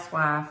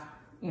housewife,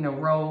 you know,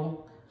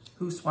 roll,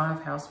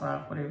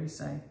 housewife, whatever you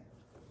say.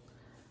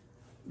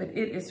 But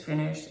it is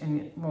finished,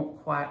 and it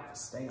won't quite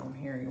stay on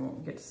here. You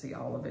won't get to see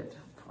all of it,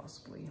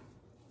 possibly.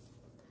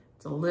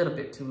 It's a little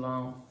bit too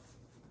long,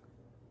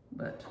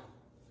 but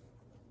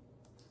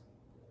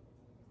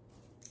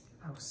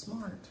I was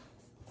smart.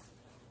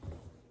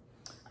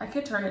 I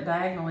could turn it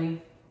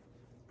diagonally.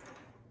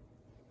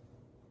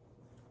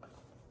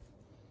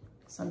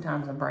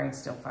 Sometimes my brain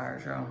still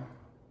fires, y'all.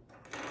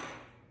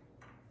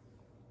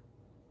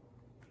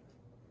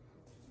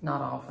 Not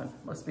often,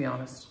 let's be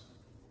honest.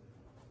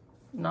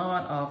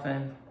 Not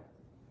often.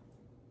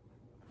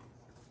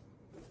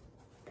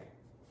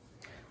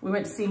 We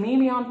went to see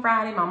Mimi on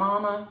Friday, my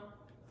mama,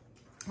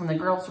 and the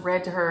girls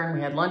read to her, and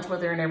we had lunch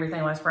with her and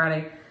everything last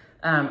Friday.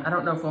 I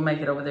don't know if we'll make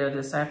it over there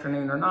this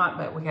afternoon or not,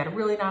 but we had a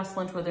really nice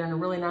lunch with her and a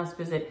really nice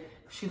visit.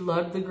 She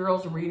loved the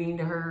girls reading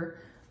to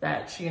her,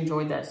 that she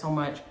enjoyed that so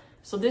much.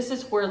 So this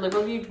is Where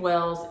Liberty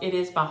Dwells. It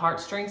is by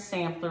Heartstring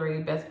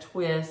Samplery, Beth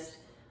Twist.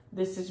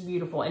 This is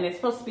beautiful. And it's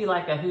supposed to be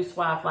like a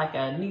housewife, like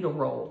a needle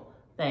roll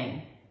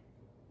thing.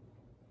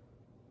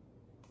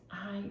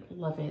 I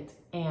love it.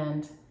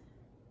 And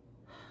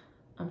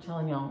I'm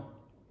telling y'all,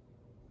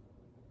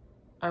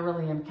 I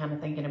really am kind of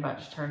thinking about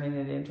just turning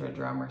it into a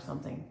drum or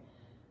something,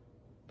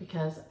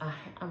 because I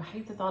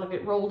hate the thought of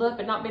it rolled up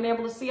and not being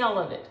able to see all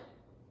of it.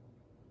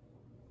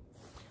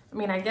 I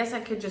mean, I guess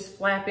I could just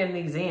flap in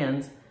these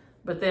ends,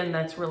 but then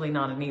that's really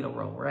not a needle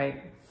roll,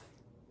 right?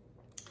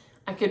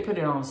 I could put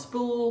it on a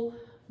spool,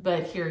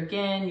 but here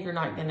again, you're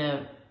not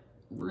gonna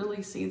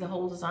really see the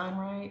whole design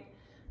right.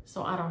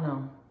 So I don't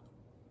know.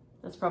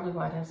 That's probably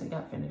why it hasn't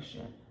got finished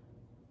yet.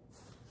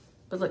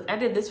 But look, I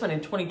did this one in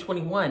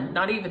 2021,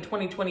 not even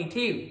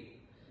 2022.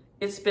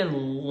 It's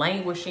been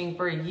languishing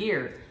for a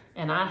year,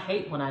 and I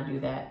hate when I do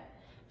that.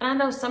 And I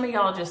know some of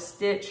y'all just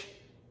stitch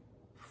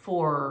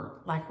for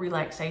like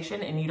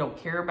relaxation and you don't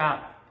care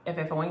about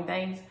FFOing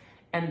things,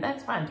 and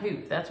that's fine too,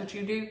 if that's what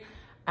you do.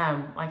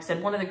 Like I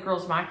said, one of the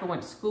girls Micah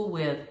went to school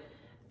with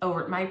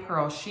over at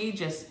Maypearl, she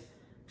just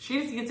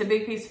gets a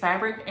big piece of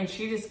fabric and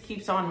she just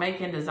keeps on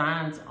making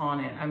designs on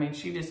it. I mean,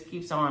 she just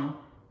keeps on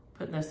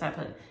putting this, that,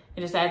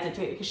 it just adds it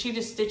to it, because she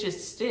just stitches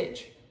to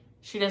stitch.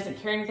 She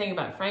doesn't care anything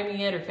about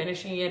framing it or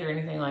finishing it or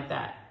anything like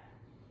that.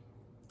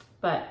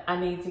 But I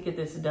need to get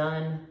this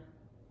done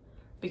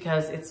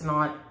because it's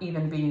not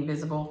even being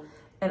visible.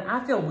 And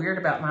I feel weird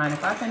about mine.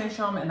 If I finish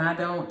them and I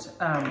don't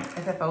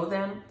FFO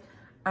them,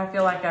 I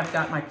feel like I've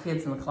got my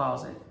kids in the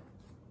closet,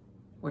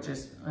 which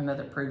is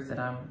another proof that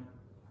I'm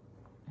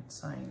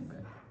insane,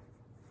 but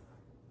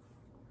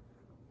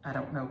I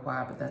don't know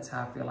why, but that's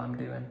how I feel I'm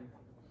doing.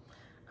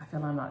 I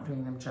feel I'm not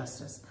doing them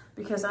justice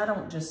because I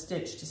don't just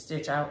stitch to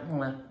stitch. I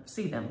want to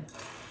see them.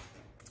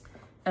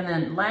 And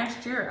then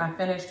last year I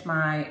finished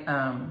my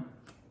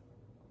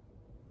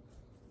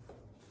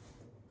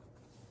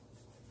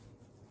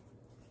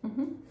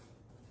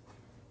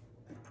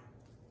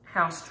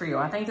house trio.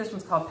 I think this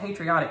one's called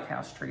Patriotic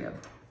House Trio.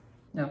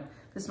 No,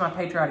 this is my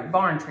Patriotic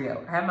Barn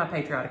Trio. I have my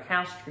Patriotic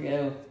House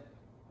Trio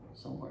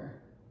somewhere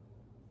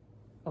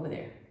over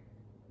there.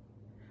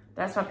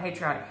 That's my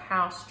Patriotic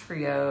House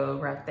Trio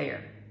right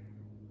there.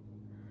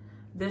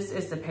 This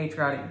is the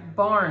Patriotic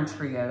Barn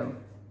Trio.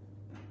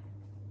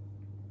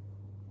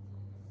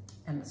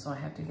 And so I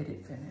have to get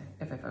it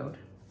FFO'd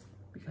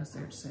because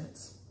there it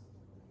sits.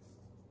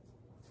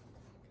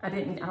 I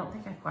don't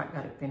think I quite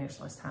got it finished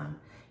last time.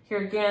 Here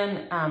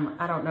again,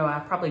 I don't know, I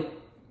probably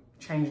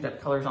changed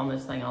up colors on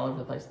this thing all over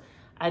the place.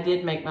 I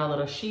did make my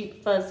little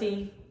sheep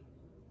fuzzy,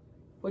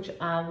 which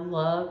I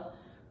love,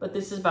 but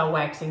this is by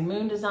Waxing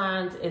Moon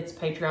Designs. It's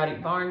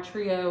Patriotic Barn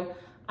Trio.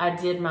 I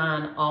did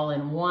mine all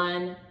in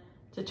one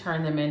to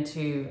turn them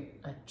into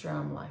a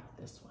drum like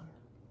this one.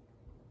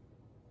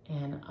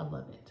 And I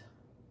love it.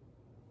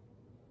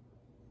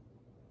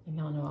 And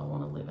y'all know I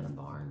want to live in a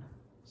barn,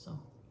 so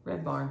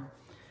red barn.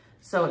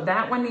 So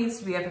that one needs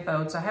to be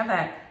FFO'd, so I have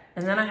that.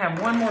 And then I have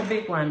one more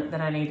big one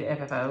that I need to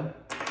FFO.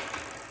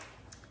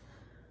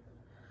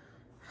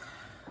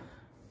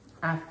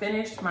 I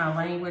finished my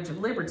Language of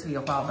Liberty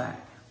a while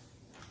back.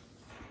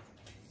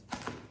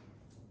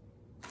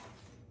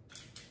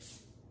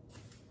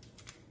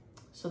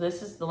 So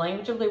this is the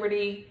Language of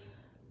Liberty.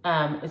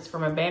 It's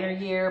from a banner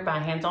year by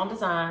Hands On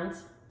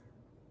Designs.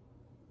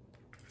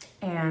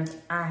 And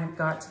I have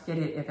got to get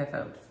it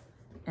FFO'd.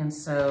 And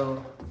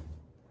so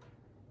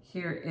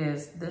here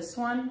is this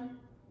one,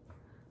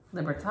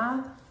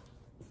 Libertad.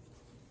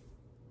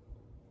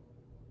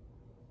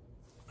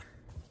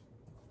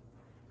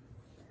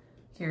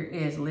 Here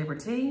is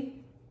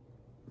Liberty.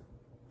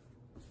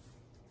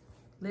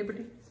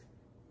 Liberty.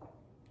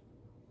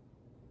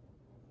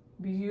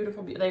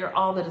 Beautiful. They are,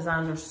 all the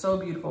designs are so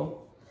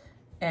beautiful.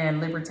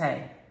 And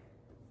Liberté,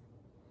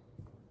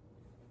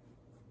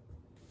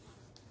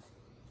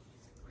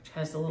 which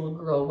has the little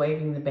girl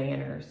waving the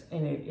banners,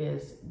 and it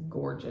is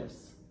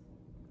gorgeous.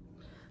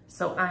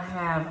 So I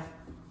have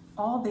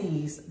all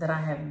these that I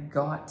have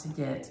got to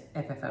get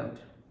FFO'd.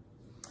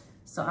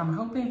 So I'm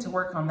hoping to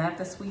work on that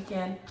this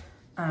weekend,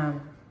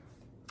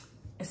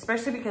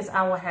 especially because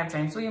I will have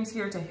James Williams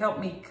here to help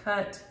me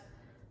cut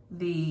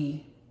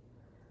these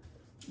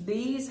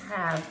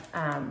have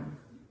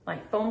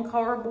like foam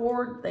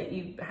cardboard that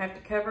you have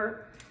to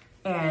cover,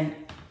 and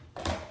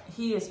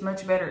he is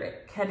much better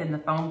at cutting the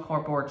foam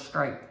cardboard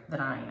straight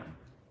than I am.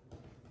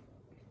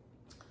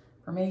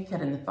 For me,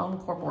 cutting the foam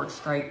cardboard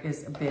straight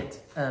is a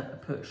bit of a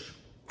push.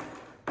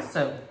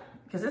 So,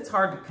 because it's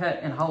hard to cut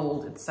and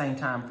hold at the same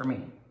time for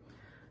me.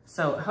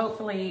 So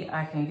hopefully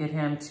I can get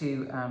him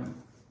to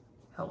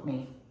help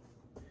me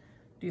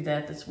do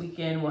that this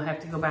weekend. We'll have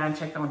to go by and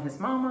check on his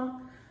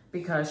mama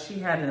because she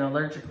had an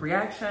allergic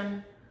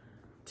reaction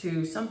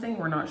to something.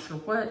 We're not sure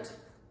what.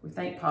 We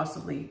think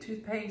possibly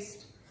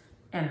toothpaste,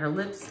 and her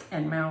lips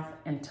and mouth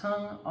and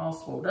tongue all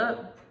swelled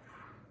up.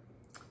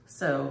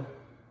 So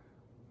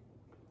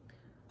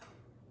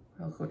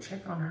we'll go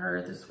check on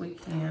her this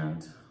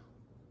weekend.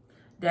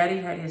 Daddy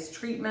had his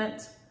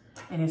treatment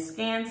and his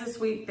scans this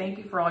week. Thank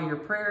you for all your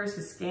prayers.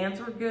 His scans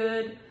were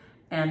good,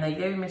 and they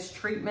gave him his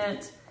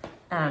treatment.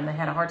 They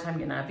had a hard time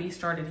getting IV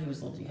started. He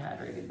was a little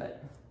dehydrated,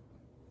 but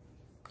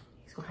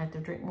he's gonna have to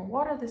drink more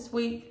water this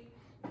week.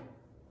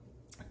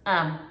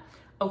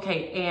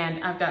 Okay,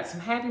 and I've got some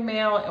happy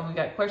mail, and we've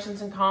got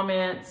questions and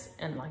comments,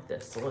 and like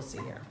this. So let's see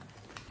here.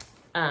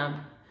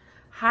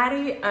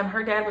 Heidi,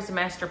 her dad was a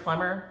master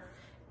plumber,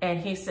 and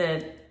he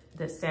said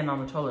that standing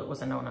on the toilet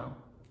was a no-no.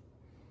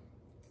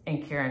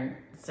 And Karen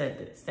said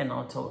that standing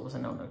on the toilet was a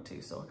no-no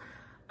too. So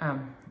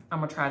I'm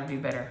gonna try to do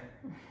better.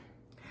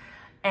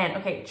 And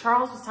okay,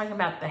 Charles was talking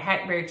about the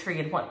hackberry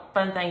tree and what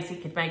fun things he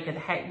could make of the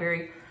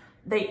hackberry.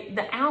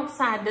 The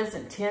outside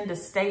doesn't tend to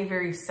stay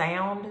very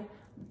sound.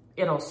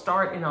 It'll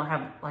start and it'll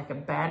have like a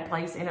bad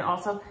place in it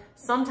also.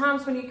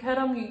 Sometimes when you cut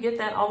them, you get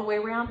that all the way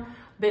around.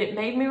 But it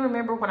made me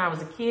remember when I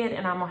was a kid,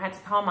 and I'm gonna have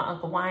to call my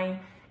Uncle Wayne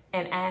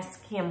and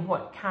ask him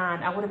what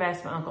kind. I would have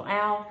asked my Uncle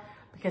Al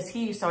because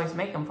he used to always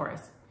make them for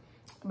us.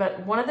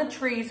 But one of the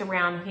trees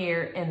around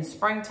here in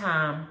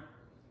springtime,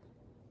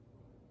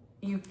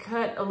 you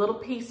cut a little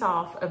piece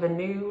off of a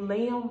new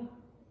limb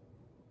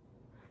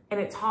and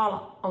it's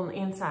hollow on the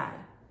inside.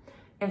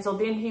 And so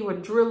then he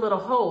would drill little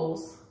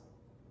holes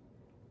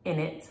in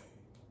it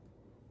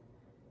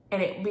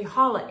and it would be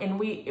hollow,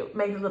 and it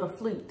made a little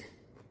flute.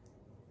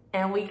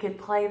 And we could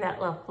play that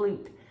little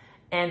flute,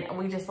 and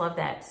we just love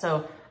that.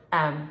 So,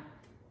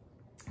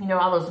 you know,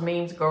 all those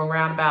memes going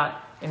around about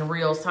in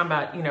Reels talking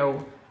about, you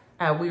know,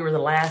 we were the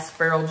last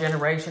Sparrow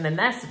generation, and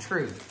that's the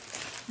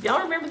truth.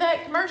 Y'all remember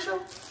that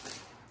commercial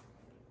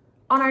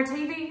on our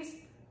TVs?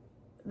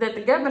 That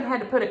the government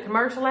had to put a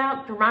commercial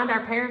out to remind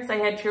our parents they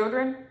had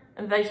children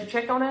and they should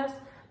check on us?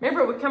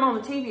 Remember, it would come on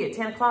the TV at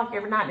 10 o'clock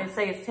every night and it'd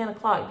say it's 10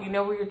 o'clock. Do you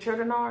know where your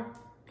children are?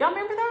 Y'all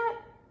remember that?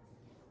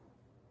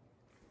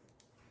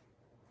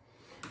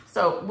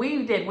 So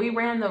we did. We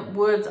ran the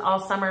woods all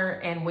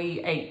summer, and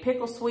we ate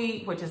pickle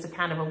sweet, which is a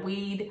kind of a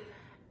weed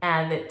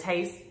that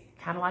tastes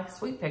kind of like a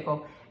sweet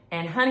pickle,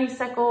 and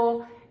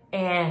honeysuckle,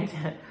 and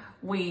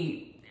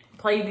we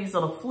played these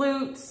little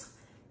flutes,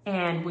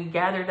 and we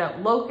gathered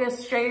up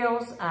locust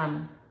shells.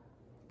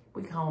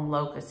 We call them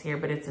locusts here,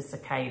 but it's a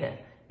cicada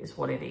is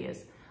what it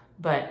is.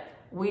 But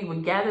we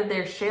would gather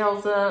their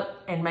shells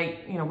up and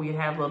make, you know, we'd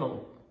have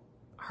little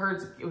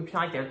herds, it would be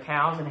like they're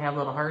cows, and have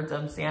little herds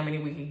of them, see how many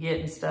we could get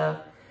and stuff.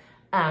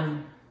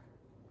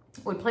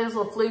 We played those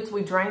little flutes.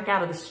 We drank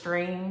out of the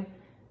stream.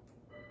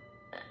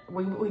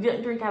 We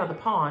didn't drink out of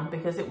the pond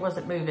because it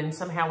wasn't moving.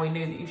 Somehow we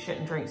knew that you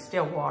shouldn't drink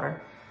still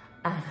water.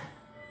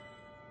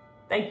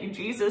 Thank you,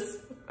 Jesus,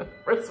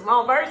 for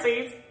small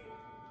mercies.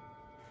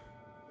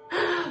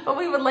 But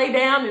we would lay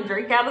down and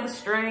drink out of the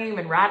stream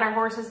and ride our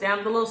horses down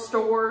to the little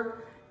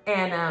store.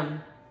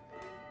 And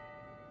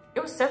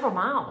it was several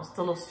miles to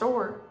the little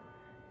store.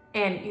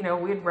 And, you know,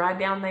 we'd ride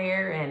down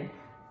there and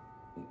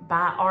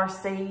buy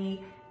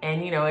RC,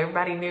 and, you know,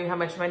 everybody knew how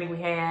much money we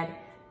had.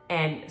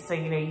 And so,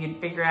 you know, you'd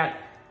figure out,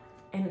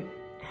 and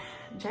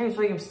James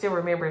Williams still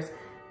remembers,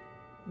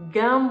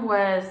 gum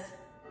was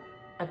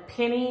a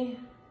penny.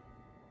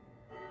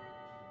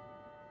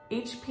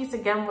 Each piece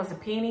of gum was a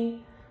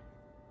penny.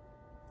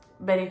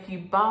 But if you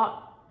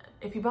bought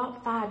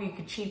 5, you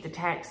could cheat the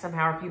tax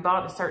somehow. If you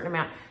bought a certain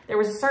amount, there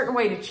was a certain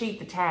way to cheat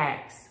the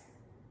tax.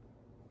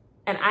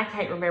 And I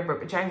can't remember it,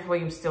 but James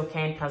Williams still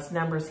can, because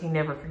numbers he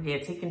never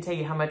forgets. He can tell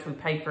you how much we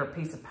paid for a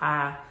piece of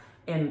pie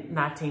in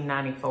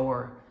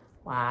 1994.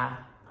 Why?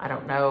 I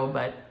don't know,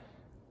 but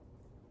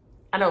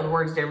I know the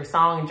words to every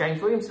song, and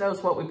James Williams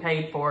knows what we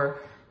paid for,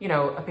 you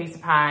know, a piece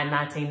of pie in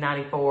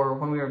 1994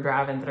 when we were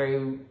driving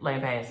through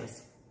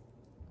Lampasas.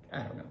 I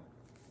don't know.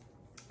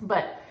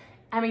 But,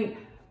 I mean,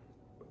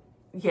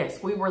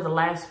 yes, we were the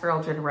last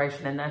Sparrow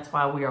generation, and that's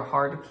why we are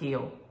hard to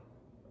kill,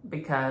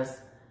 because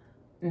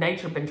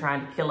nature been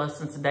trying to kill us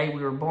since the day we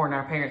were born.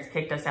 Our parents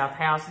kicked us out the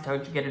house and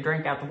told you to get a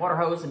drink out the water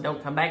hose and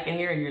don't come back in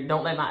here, and you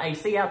don't let my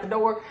AC out the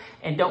door,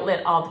 and don't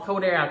let all the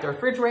cold air out the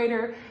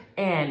refrigerator,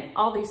 and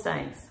all these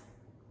things.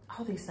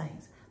 All these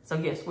things. So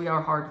yes, we are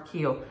hard to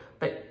kill,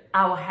 but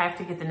I will have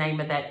to get the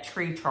name of that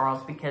tree,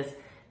 Charles, because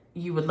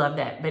you would love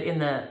that. But in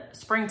the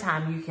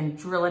springtime, you can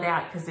drill it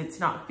out because it's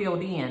not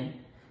filled in.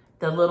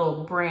 The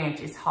little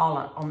branch is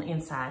hollow on the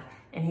inside,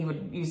 and he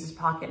would use his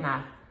pocket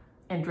knife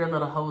and drill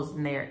little holes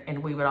in there,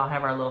 and we would all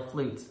have our little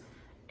flutes.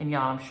 And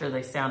y'all, I'm sure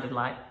they sounded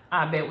like,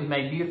 I bet we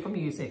made beautiful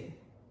music.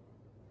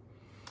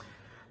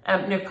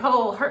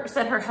 Nicole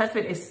said her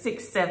husband is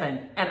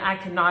 6'7", and I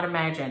cannot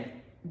imagine.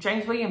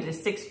 James Williams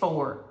is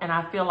 6'4", and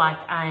I feel like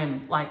I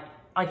am like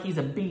he's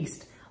a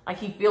beast. Like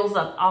he fills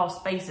up all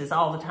spaces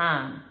all the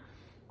time.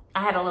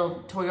 I had a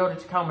little Toyota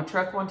Tacoma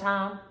truck one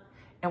time,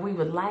 and we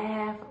would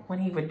laugh when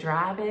he would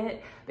drive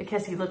it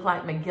because he looked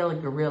like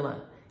McGilly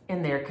Gorilla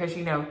in there. Because,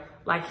 you know,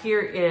 like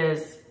here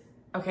is,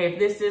 okay, if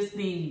this is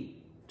the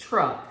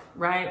truck,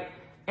 right?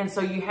 And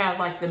so you have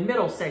like the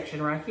middle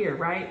section right here,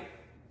 right?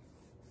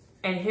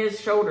 And his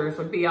shoulders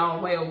would be all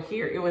the way over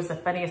here. It was the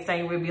funniest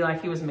thing. We'd be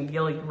like he was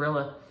McGilly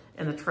Gorilla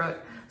in the truck.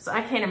 So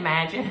I can't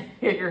imagine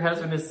if your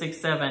husband is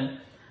 6'7",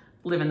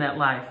 living that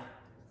life.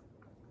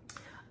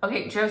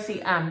 Okay,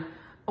 Josie,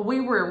 we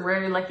were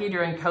very lucky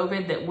during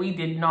COVID that we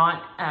did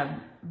not,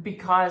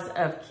 because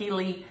of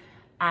Keely,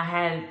 I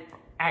had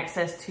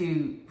access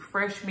to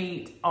fresh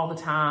meat all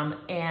the time,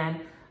 and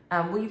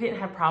we didn't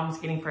have problems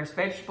getting fresh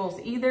vegetables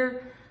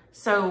either.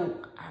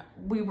 So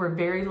we were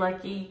very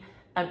lucky.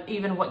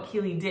 Even what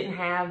Keely didn't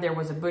have, there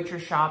was a butcher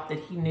shop that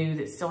he knew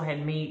that still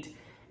had meat,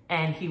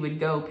 and he would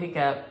go pick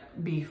up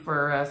beef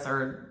for us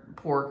or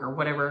pork or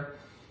whatever.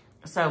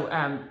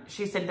 So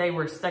she said they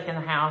were stuck in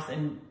the house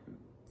and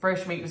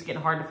fresh meat was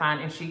getting hard to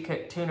find, and she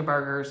cooked tuna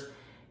burgers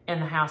in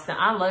the house. Now,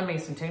 I love me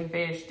some tuna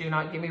fish, do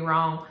not get me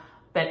wrong,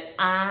 but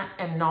I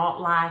am not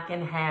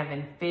liking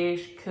having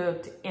fish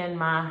cooked in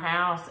my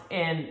house,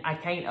 and I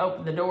can't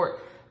open the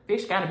door.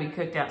 Fish got to be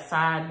cooked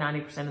outside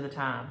 90% of the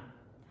time.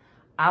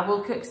 I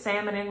will cook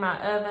salmon in my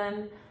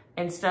oven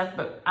and stuff,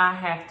 but I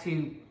have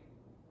to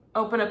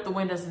open up the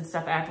windows and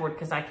stuff afterward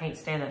because I can't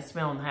stand that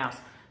smell in the house.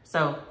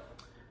 So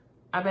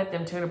I bet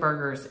them tuna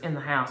burgers in the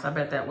house, I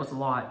bet that was a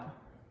lot.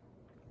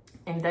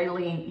 And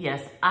Daleen,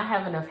 yes, I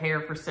have enough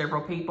hair for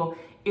several people.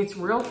 It's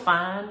real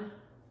fine,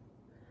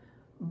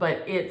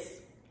 but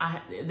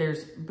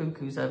there's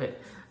bukus of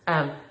it.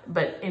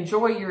 But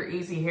enjoy your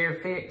easy hair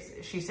fix.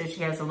 She said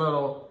she has a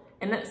little,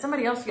 and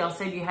somebody else y'all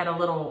said you had a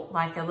little,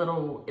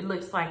 it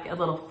looks like a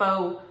little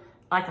faux,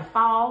 like a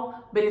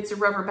fall, but it's a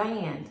rubber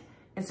band.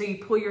 And so you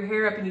pull your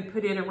hair up and you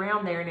put it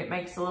around there and it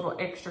makes a little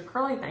extra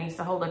curly things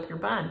to hold up your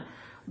bun.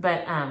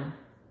 But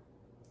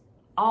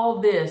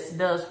all this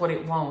does what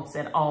it wants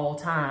at all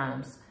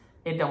times.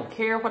 It don't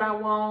care what I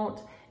want,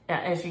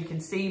 as you can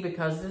see,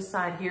 because this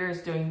side here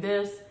is doing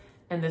this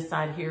and this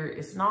side here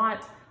is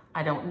not.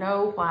 I don't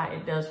know why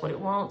it does what it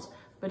wants,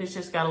 but it's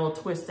just got a little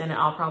twist in it.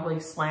 I'll probably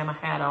slam a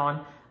hat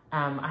on.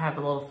 I have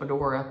a little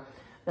fedora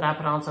that I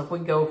put on, so if we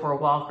go for a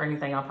walk or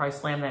anything, I'll probably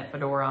slam that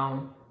fedora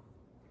on,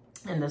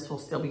 and this will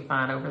still be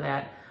fine over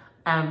that.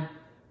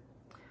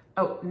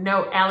 Oh,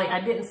 no, Allie,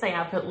 I didn't say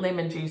I put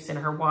lemon juice in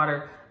her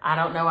water. I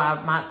don't know,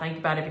 I might think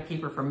about it to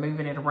keep her from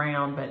moving it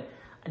around, but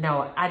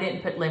no, I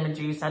didn't put lemon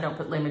juice. I don't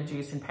put lemon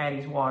juice in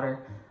Patty's water.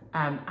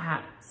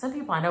 Some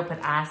people I know put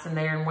ice in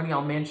there, and one of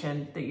y'all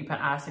mentioned that you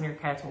put ice in your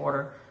cat's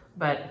water.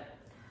 But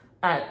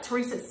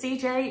Teresa,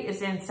 CJ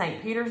is in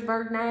St.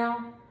 Petersburg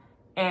now,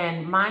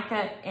 and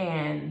Micah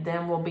and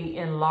them will be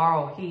in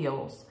Laurel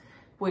Hills,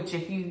 which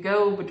if you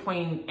go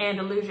between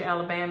Andalusia,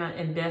 Alabama,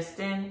 and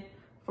Destin,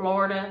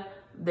 Florida,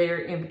 they're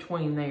in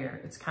between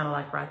there. It's kind of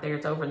like right there.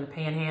 It's over in the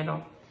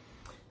Panhandle.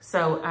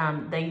 So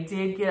they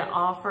did get an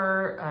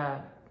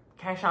offer,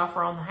 cash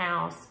offer on the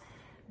house.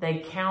 They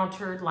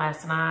countered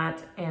last night,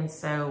 and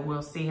so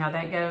we'll see how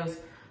that goes.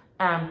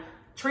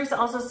 Teresa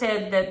also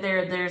said that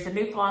there's a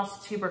new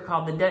floss tuber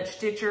called the Dutch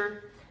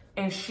Stitcher,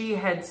 and she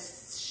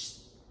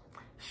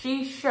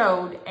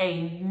showed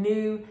a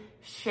new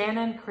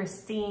Shannon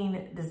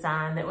Christine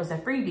design that was a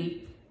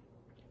freebie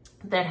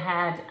that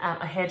had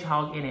a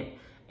hedgehog in it.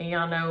 And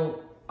y'all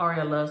know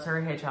Aria loves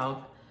her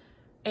hedgehog.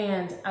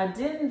 And I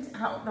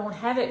don't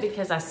have it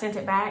because I sent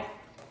it back.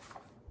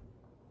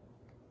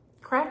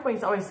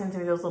 Craftways always sends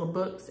me those little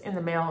books in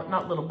the mail.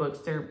 Not little books,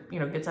 they're, you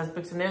know, good sized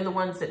books. And they're the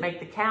ones that make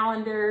the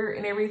calendar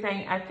and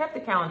everything. I kept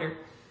the calendar.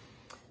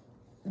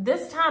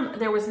 This time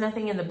there was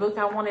nothing in the book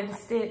I wanted to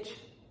stitch.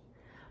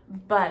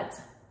 But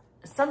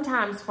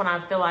sometimes when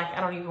I feel like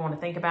I don't even want to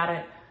think about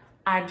it,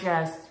 I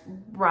just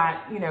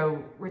write, you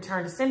know,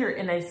 return to sender,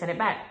 and they send it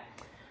back.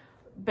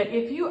 But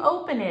if you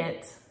open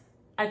it,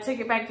 I took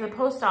it back to the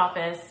post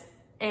office,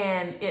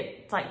 and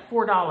it's like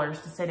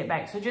 $4 to send it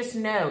back. So just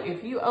know,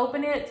 if you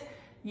open it,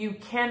 you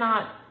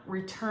cannot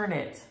return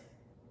it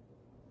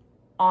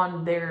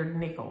on their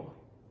nickel.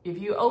 If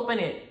you open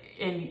it,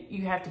 and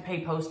you have to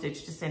pay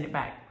postage to send it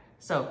back.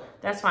 So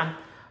that's fine.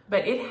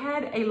 But it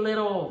had a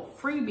little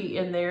freebie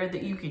in there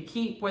that you could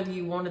keep whether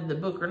you wanted the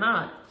book or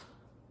not.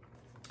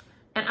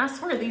 And I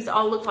swear these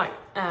all look like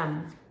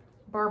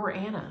Barbara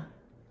Anna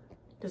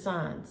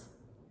designs.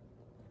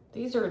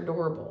 These are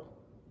adorable.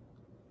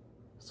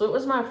 So it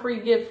was my free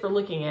gift for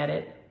looking at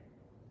it.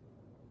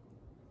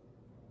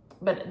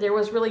 But there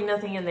was really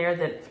nothing in there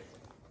that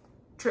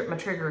tripped my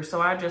trigger,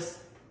 so I just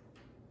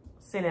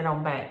sent it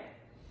on back.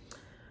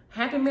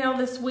 Happy Mail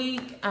this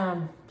week.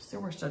 So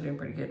we're still doing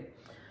pretty good.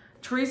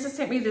 Teresa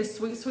sent me this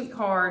sweet, sweet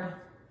card.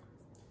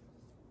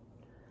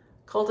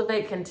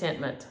 Cultivate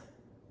Contentment.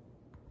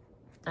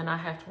 And I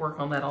have to work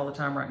on that all the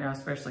time right now,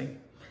 especially.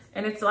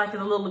 And it's like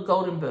a little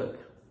golden book.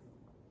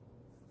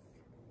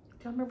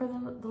 Do y'all remember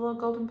the little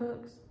golden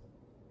books?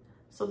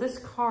 So this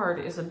card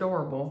is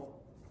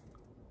adorable.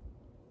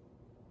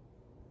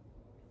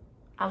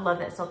 I love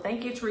that. So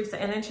thank you,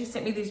 Teresa. And then she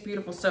sent me these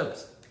beautiful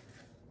soaps.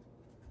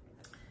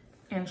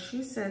 And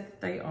she said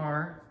they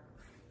are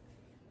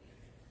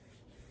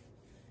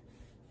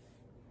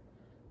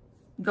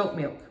goat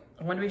milk.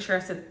 I want to be sure I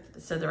said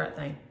the right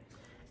thing.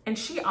 And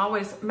she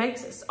always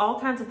makes all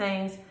kinds of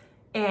things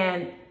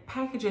and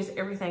packages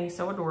everything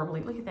so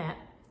adorably. Look at that.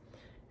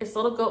 It's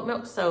little goat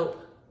milk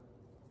soap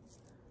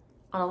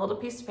on a little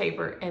piece of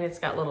paper, and it's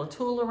got a little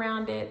tulle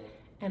around it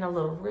and a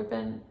little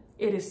ribbon.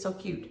 It is so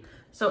cute.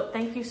 So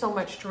thank you so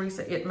much,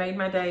 Teresa. It made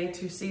my day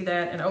to see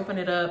that and open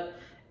it up.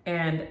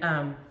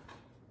 And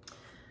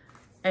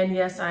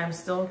yes, I am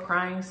still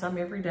crying some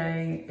every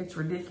day. It's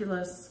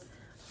ridiculous.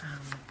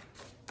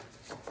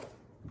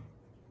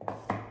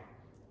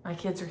 My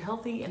kids are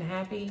healthy and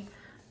happy.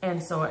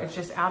 And so it's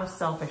just out of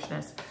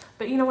selfishness.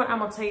 But you know what? I'm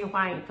going to tell you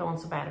why I ain't feeling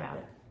so bad about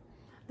it.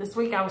 This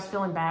week I was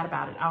feeling bad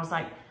about it. I was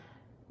like,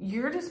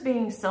 you're just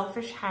being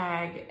selfish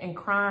hag and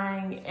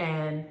crying.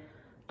 And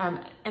I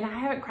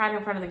haven't cried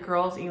in front of the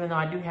girls, even though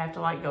I do have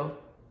to like go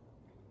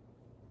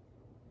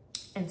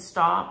and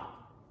stop.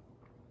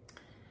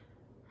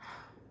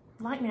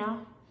 Like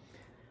now,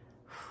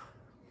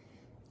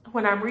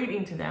 when I'm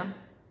reading to them,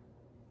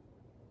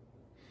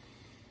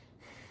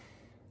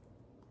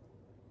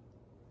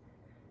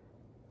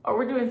 or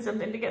we're doing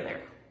something together.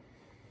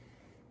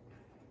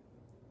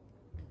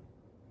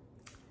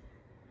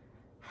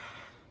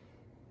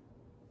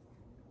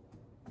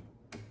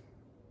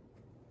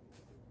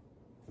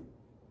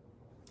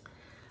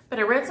 But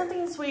I read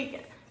something this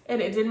week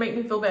and it did make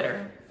me feel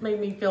better. Made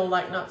me feel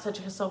like not such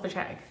a selfish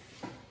hag.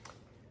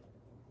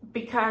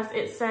 Because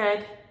it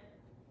said,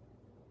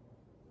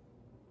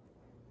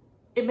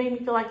 it made me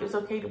feel like it was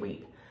okay to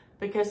weep.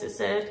 Because it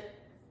said,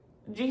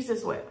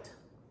 Jesus wept.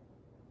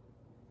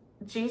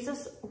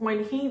 Jesus,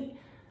 when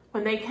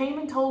they came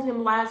and told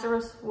him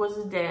Lazarus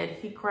was dead,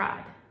 he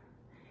cried.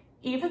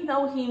 Even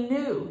though he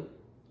knew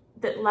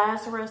that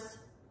Lazarus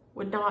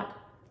would not,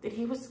 that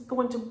he was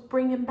going to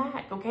bring him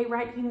back, okay,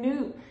 right? He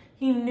knew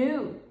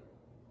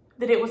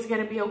that it was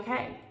going to be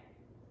okay.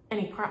 And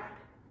he cried.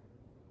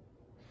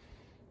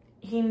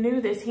 He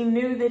knew this. He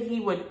knew that he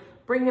would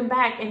bring him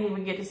back and he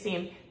would get to see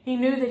him. He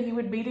knew that he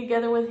would be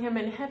together with him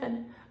in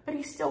heaven, but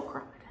he still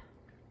cried.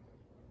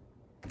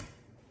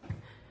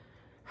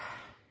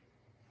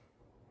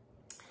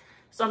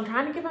 So I'm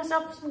trying to give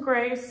myself some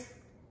grace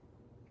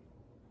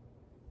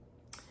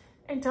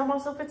and tell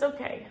myself it's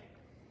okay.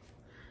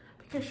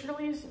 Because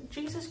surely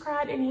Jesus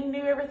cried and he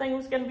knew everything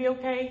was going to be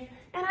okay.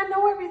 And I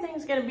know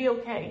everything's going to be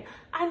okay.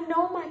 I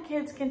know my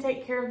kids can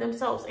take care of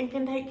themselves and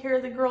can take care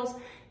of the girls.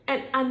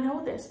 And I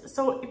know this.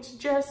 So it's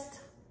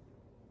just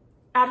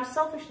out of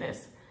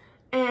selfishness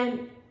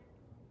and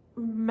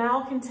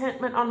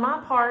malcontentment on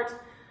my part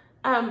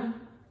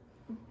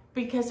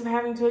because of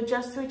having to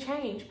adjust to a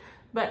change.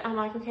 But I'm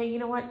like, okay, you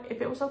know what?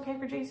 If it was okay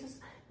for Jesus,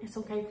 it's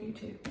okay for you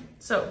too.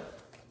 So,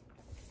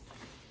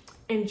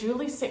 and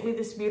Julie sent me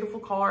this beautiful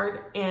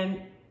card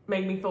and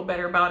made me feel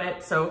better about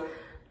it. So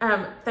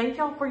thank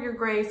y'all for your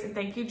grace. And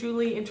thank you,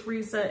 Julie and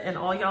Teresa and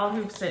all y'all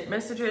who've sent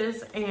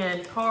messages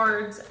and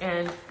cards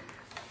and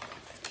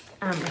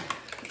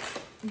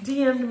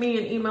DM'd me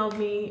and emailed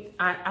me.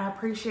 I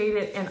appreciate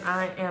it. And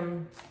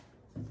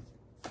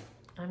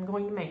I'm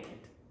going to make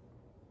it.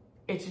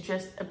 It's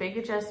just a big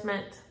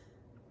adjustment.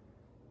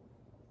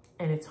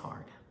 And it's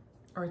hard,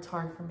 or it's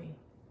hard for me.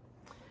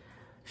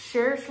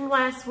 Shares from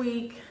last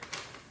week.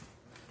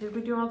 Did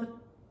we do all the,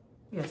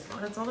 yes,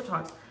 that's all the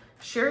talks.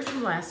 Shares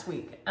from last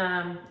week.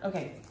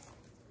 Okay.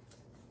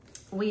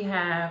 We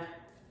have,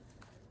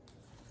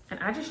 and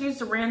I just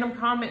used a random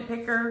comment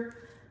picker.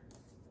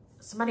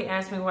 Somebody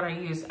asked me what I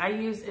use.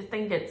 I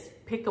think it's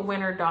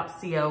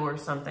pickawinner.co or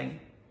something.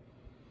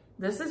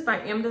 This is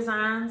by M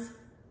Designs,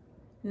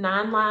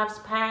 9 Lives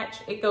patch.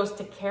 It goes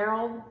to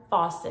Carol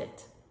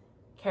Fawcett.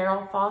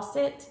 Carol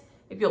Fawcett.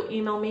 If you'll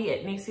email me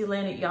at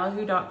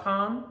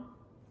niecylynn@yahoo.com.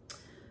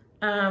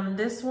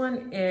 This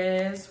one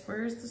is,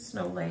 where's the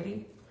snow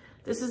lady?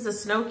 This is a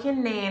Snowkin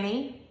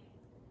Nanny.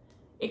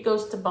 It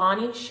goes to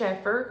Bonnie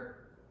Sheffer.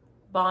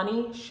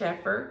 Bonnie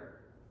Sheffer.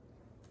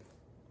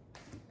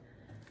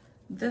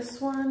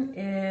 This one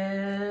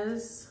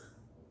is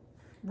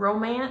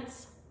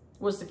Romance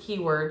was the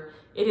keyword.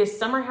 It is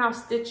Summer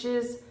House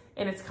Stitches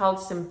and it's called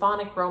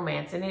Symphonic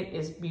Romance and it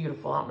is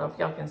beautiful. I don't know if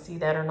y'all can see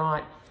that or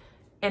not.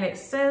 And it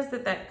says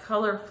that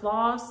color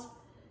floss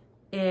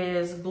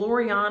is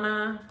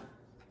Gloriana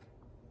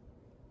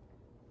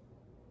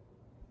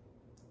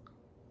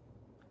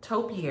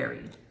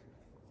Topiary.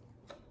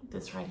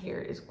 This right here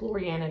is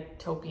Gloriana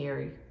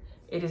Topiary.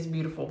 It is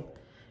beautiful.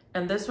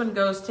 And this one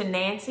goes to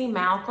Nancy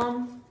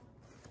Malcolm.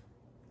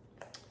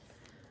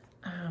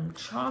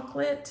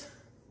 Chocolate.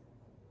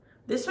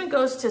 This one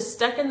goes to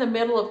Stuck in the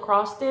Middle of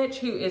Cross Stitch,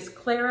 who is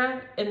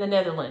Clara in the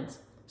Netherlands.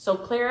 So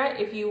Clara,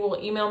 if you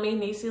will email me,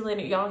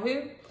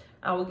 niecylynn@yahoo,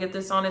 I will get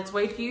this on its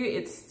way to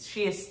you.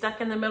 She is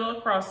Stuck in the Middle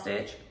of Cross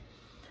Stitch.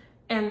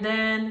 And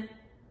then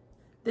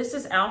this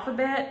is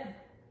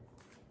Alphabet.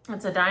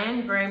 It's a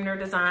Diane Gramner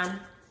design.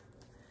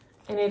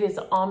 And it is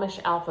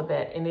Amish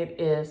Alphabet. And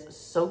it is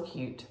so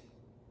cute.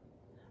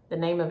 The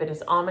name of it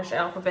is Amish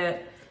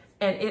Alphabet,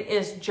 and it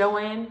is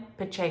Joanne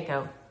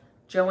Pacheco.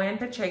 Joanne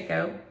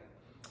Pacheco,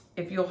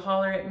 if you'll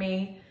holler at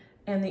me.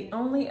 And the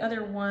only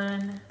other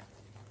one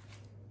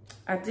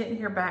I didn't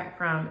hear back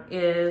from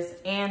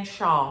is Ann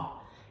Shaw.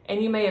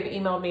 And you may have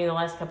emailed me in the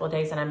last couple of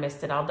days and I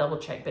missed it. I'll double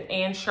check. But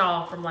Ann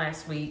Shaw from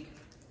last week,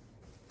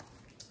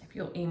 if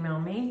you'll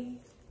email me.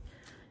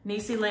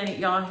 Niecy Lynn at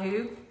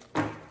Yahoo.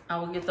 I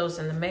will get those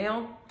in the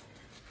mail.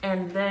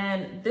 And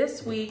then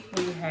this week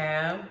we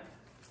have,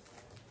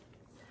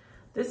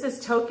 this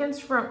is Tokens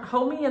from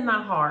Hold Me in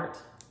Thy Heart.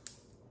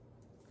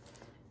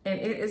 And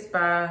it is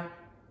by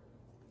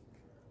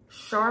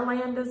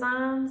Charland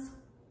Designs.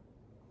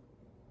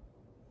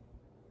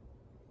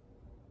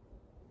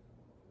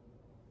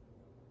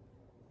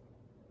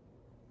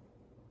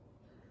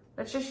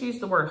 Let's just use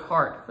the word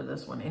heart for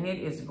this one, and it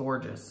is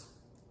gorgeous.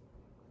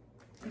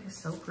 It is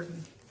so pretty.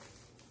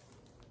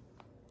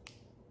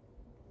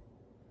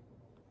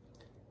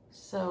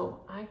 So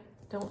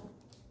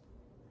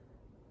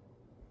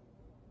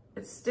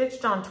it's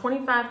stitched on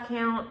 25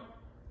 count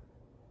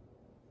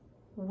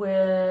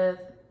with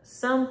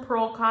some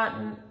pearl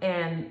cotton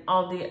and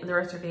all the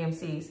rest are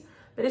DMCs.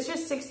 But it's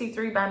just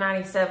 63 by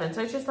 97.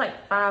 So it's just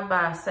like 5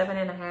 by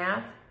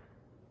 7.5.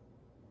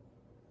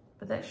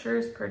 But that sure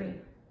is pretty.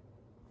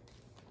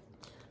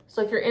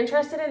 So if you're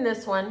interested in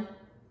this one,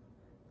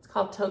 it's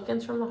called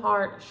Tokens from the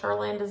Heart,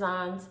 Charland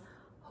Designs,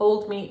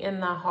 Hold Me in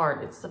Thy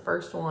Heart. It's the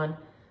first one.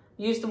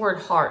 Use the word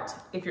heart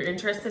if you're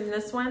interested in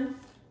this one.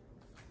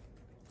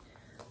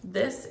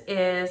 This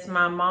is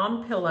My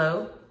Mom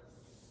Pillow.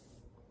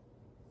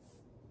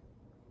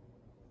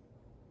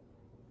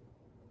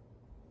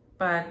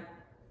 By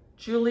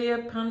Julia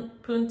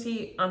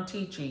Punti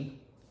Antici.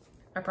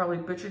 I probably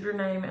butchered your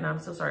name and I'm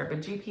so sorry, but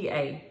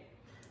GPA.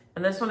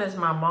 And this one is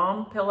My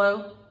Mom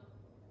Pillow.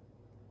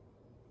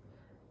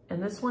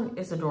 And this one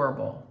is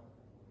adorable.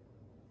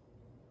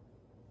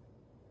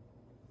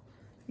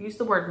 Use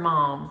the word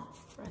mom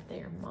right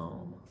there,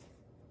 mom.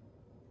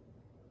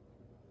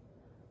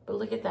 But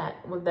look at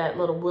that with that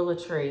little willow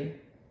tree.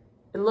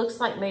 It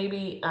looks like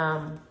maybe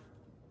the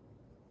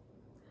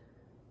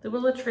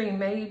willow tree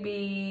may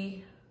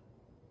be,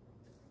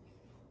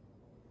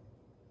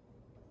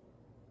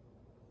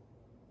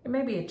 it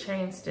may be a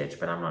chain stitch,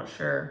 but I'm not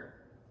sure.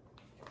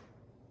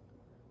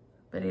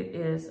 But it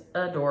is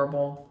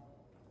adorable.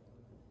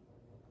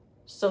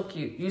 So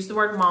cute. Use the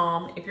word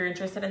mom if you're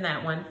interested in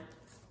that one.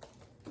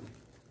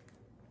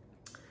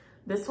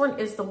 This one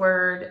is the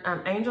word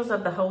Angels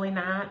of the Holy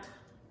Night.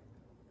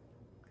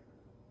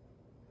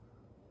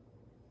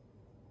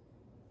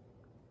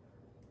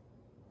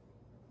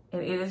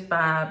 And it is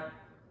by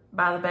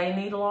the Bay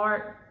Needle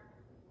Art.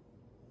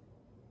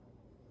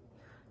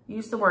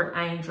 Use the word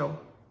angel.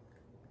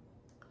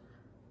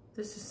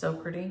 This is so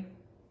pretty.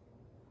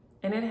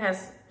 And it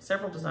has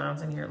several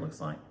designs in here, it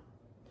looks like.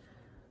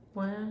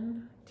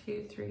 1,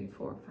 2, 3,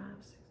 4, 5,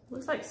 6.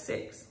 Looks like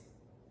 6.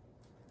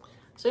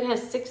 So it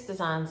has 6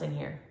 designs in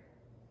here.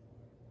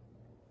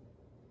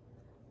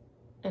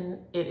 And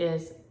it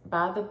is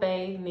by the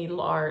Bay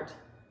Needle Art,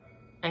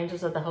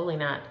 Angels of the Holy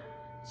Night.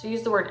 So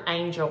use the word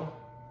angel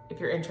if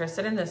you're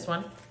interested in this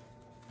one.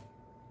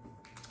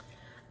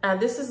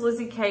 This is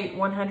Lizzie Kate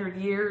 100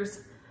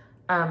 Years.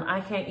 I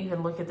can't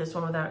even look at this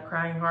one without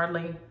crying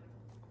hardly.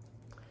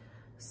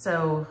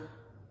 So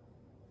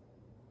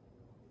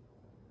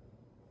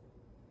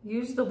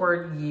use the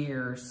word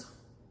years.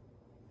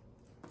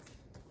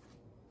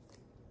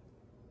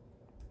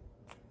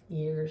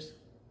 Years.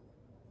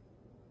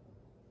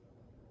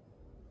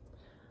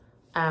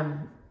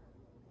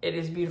 It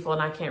is beautiful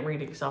and I can't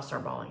read it because I'll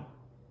start bawling.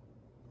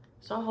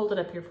 So I'll hold it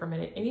up here for a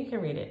minute and you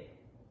can read it.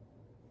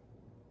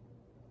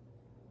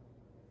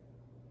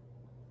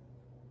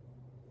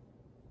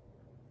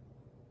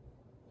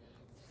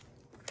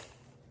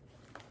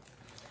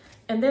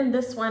 And then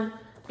this one,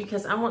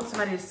 because I want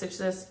somebody to stitch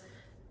this,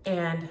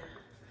 and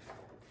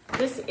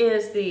this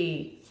is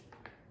the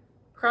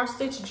Cross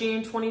Stitch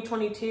June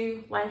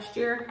 2022 last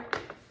year.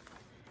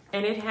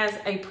 And it has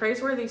a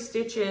Praiseworthy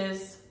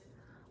Stitches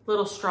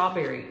little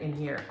strawberry in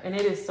here, and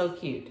it is so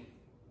cute.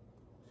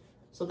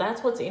 So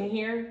that's what's in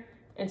here.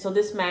 And so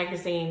this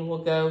magazine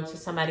will go to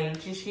somebody.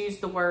 Just use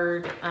the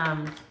word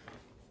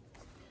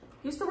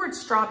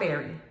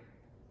strawberry.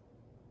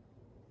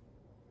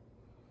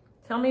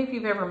 Tell me if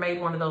you've ever made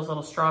one of those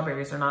little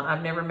strawberries or not.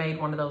 I've never made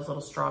one of those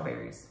little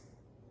strawberries.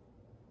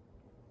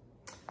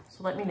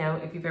 So let me know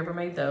if you've ever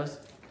made those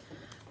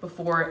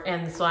before.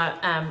 And so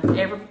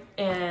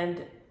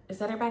and is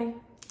that everybody?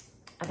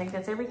 I think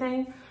that's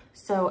everything.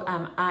 So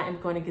I am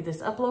going to get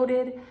this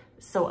uploaded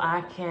so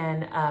I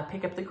can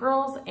pick up the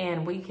girls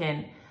and we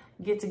can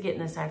get to getting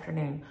this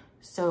afternoon.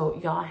 So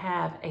y'all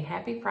have a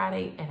happy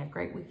Friday and a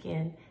great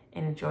weekend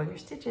and enjoy your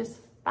stitches.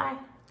 Bye.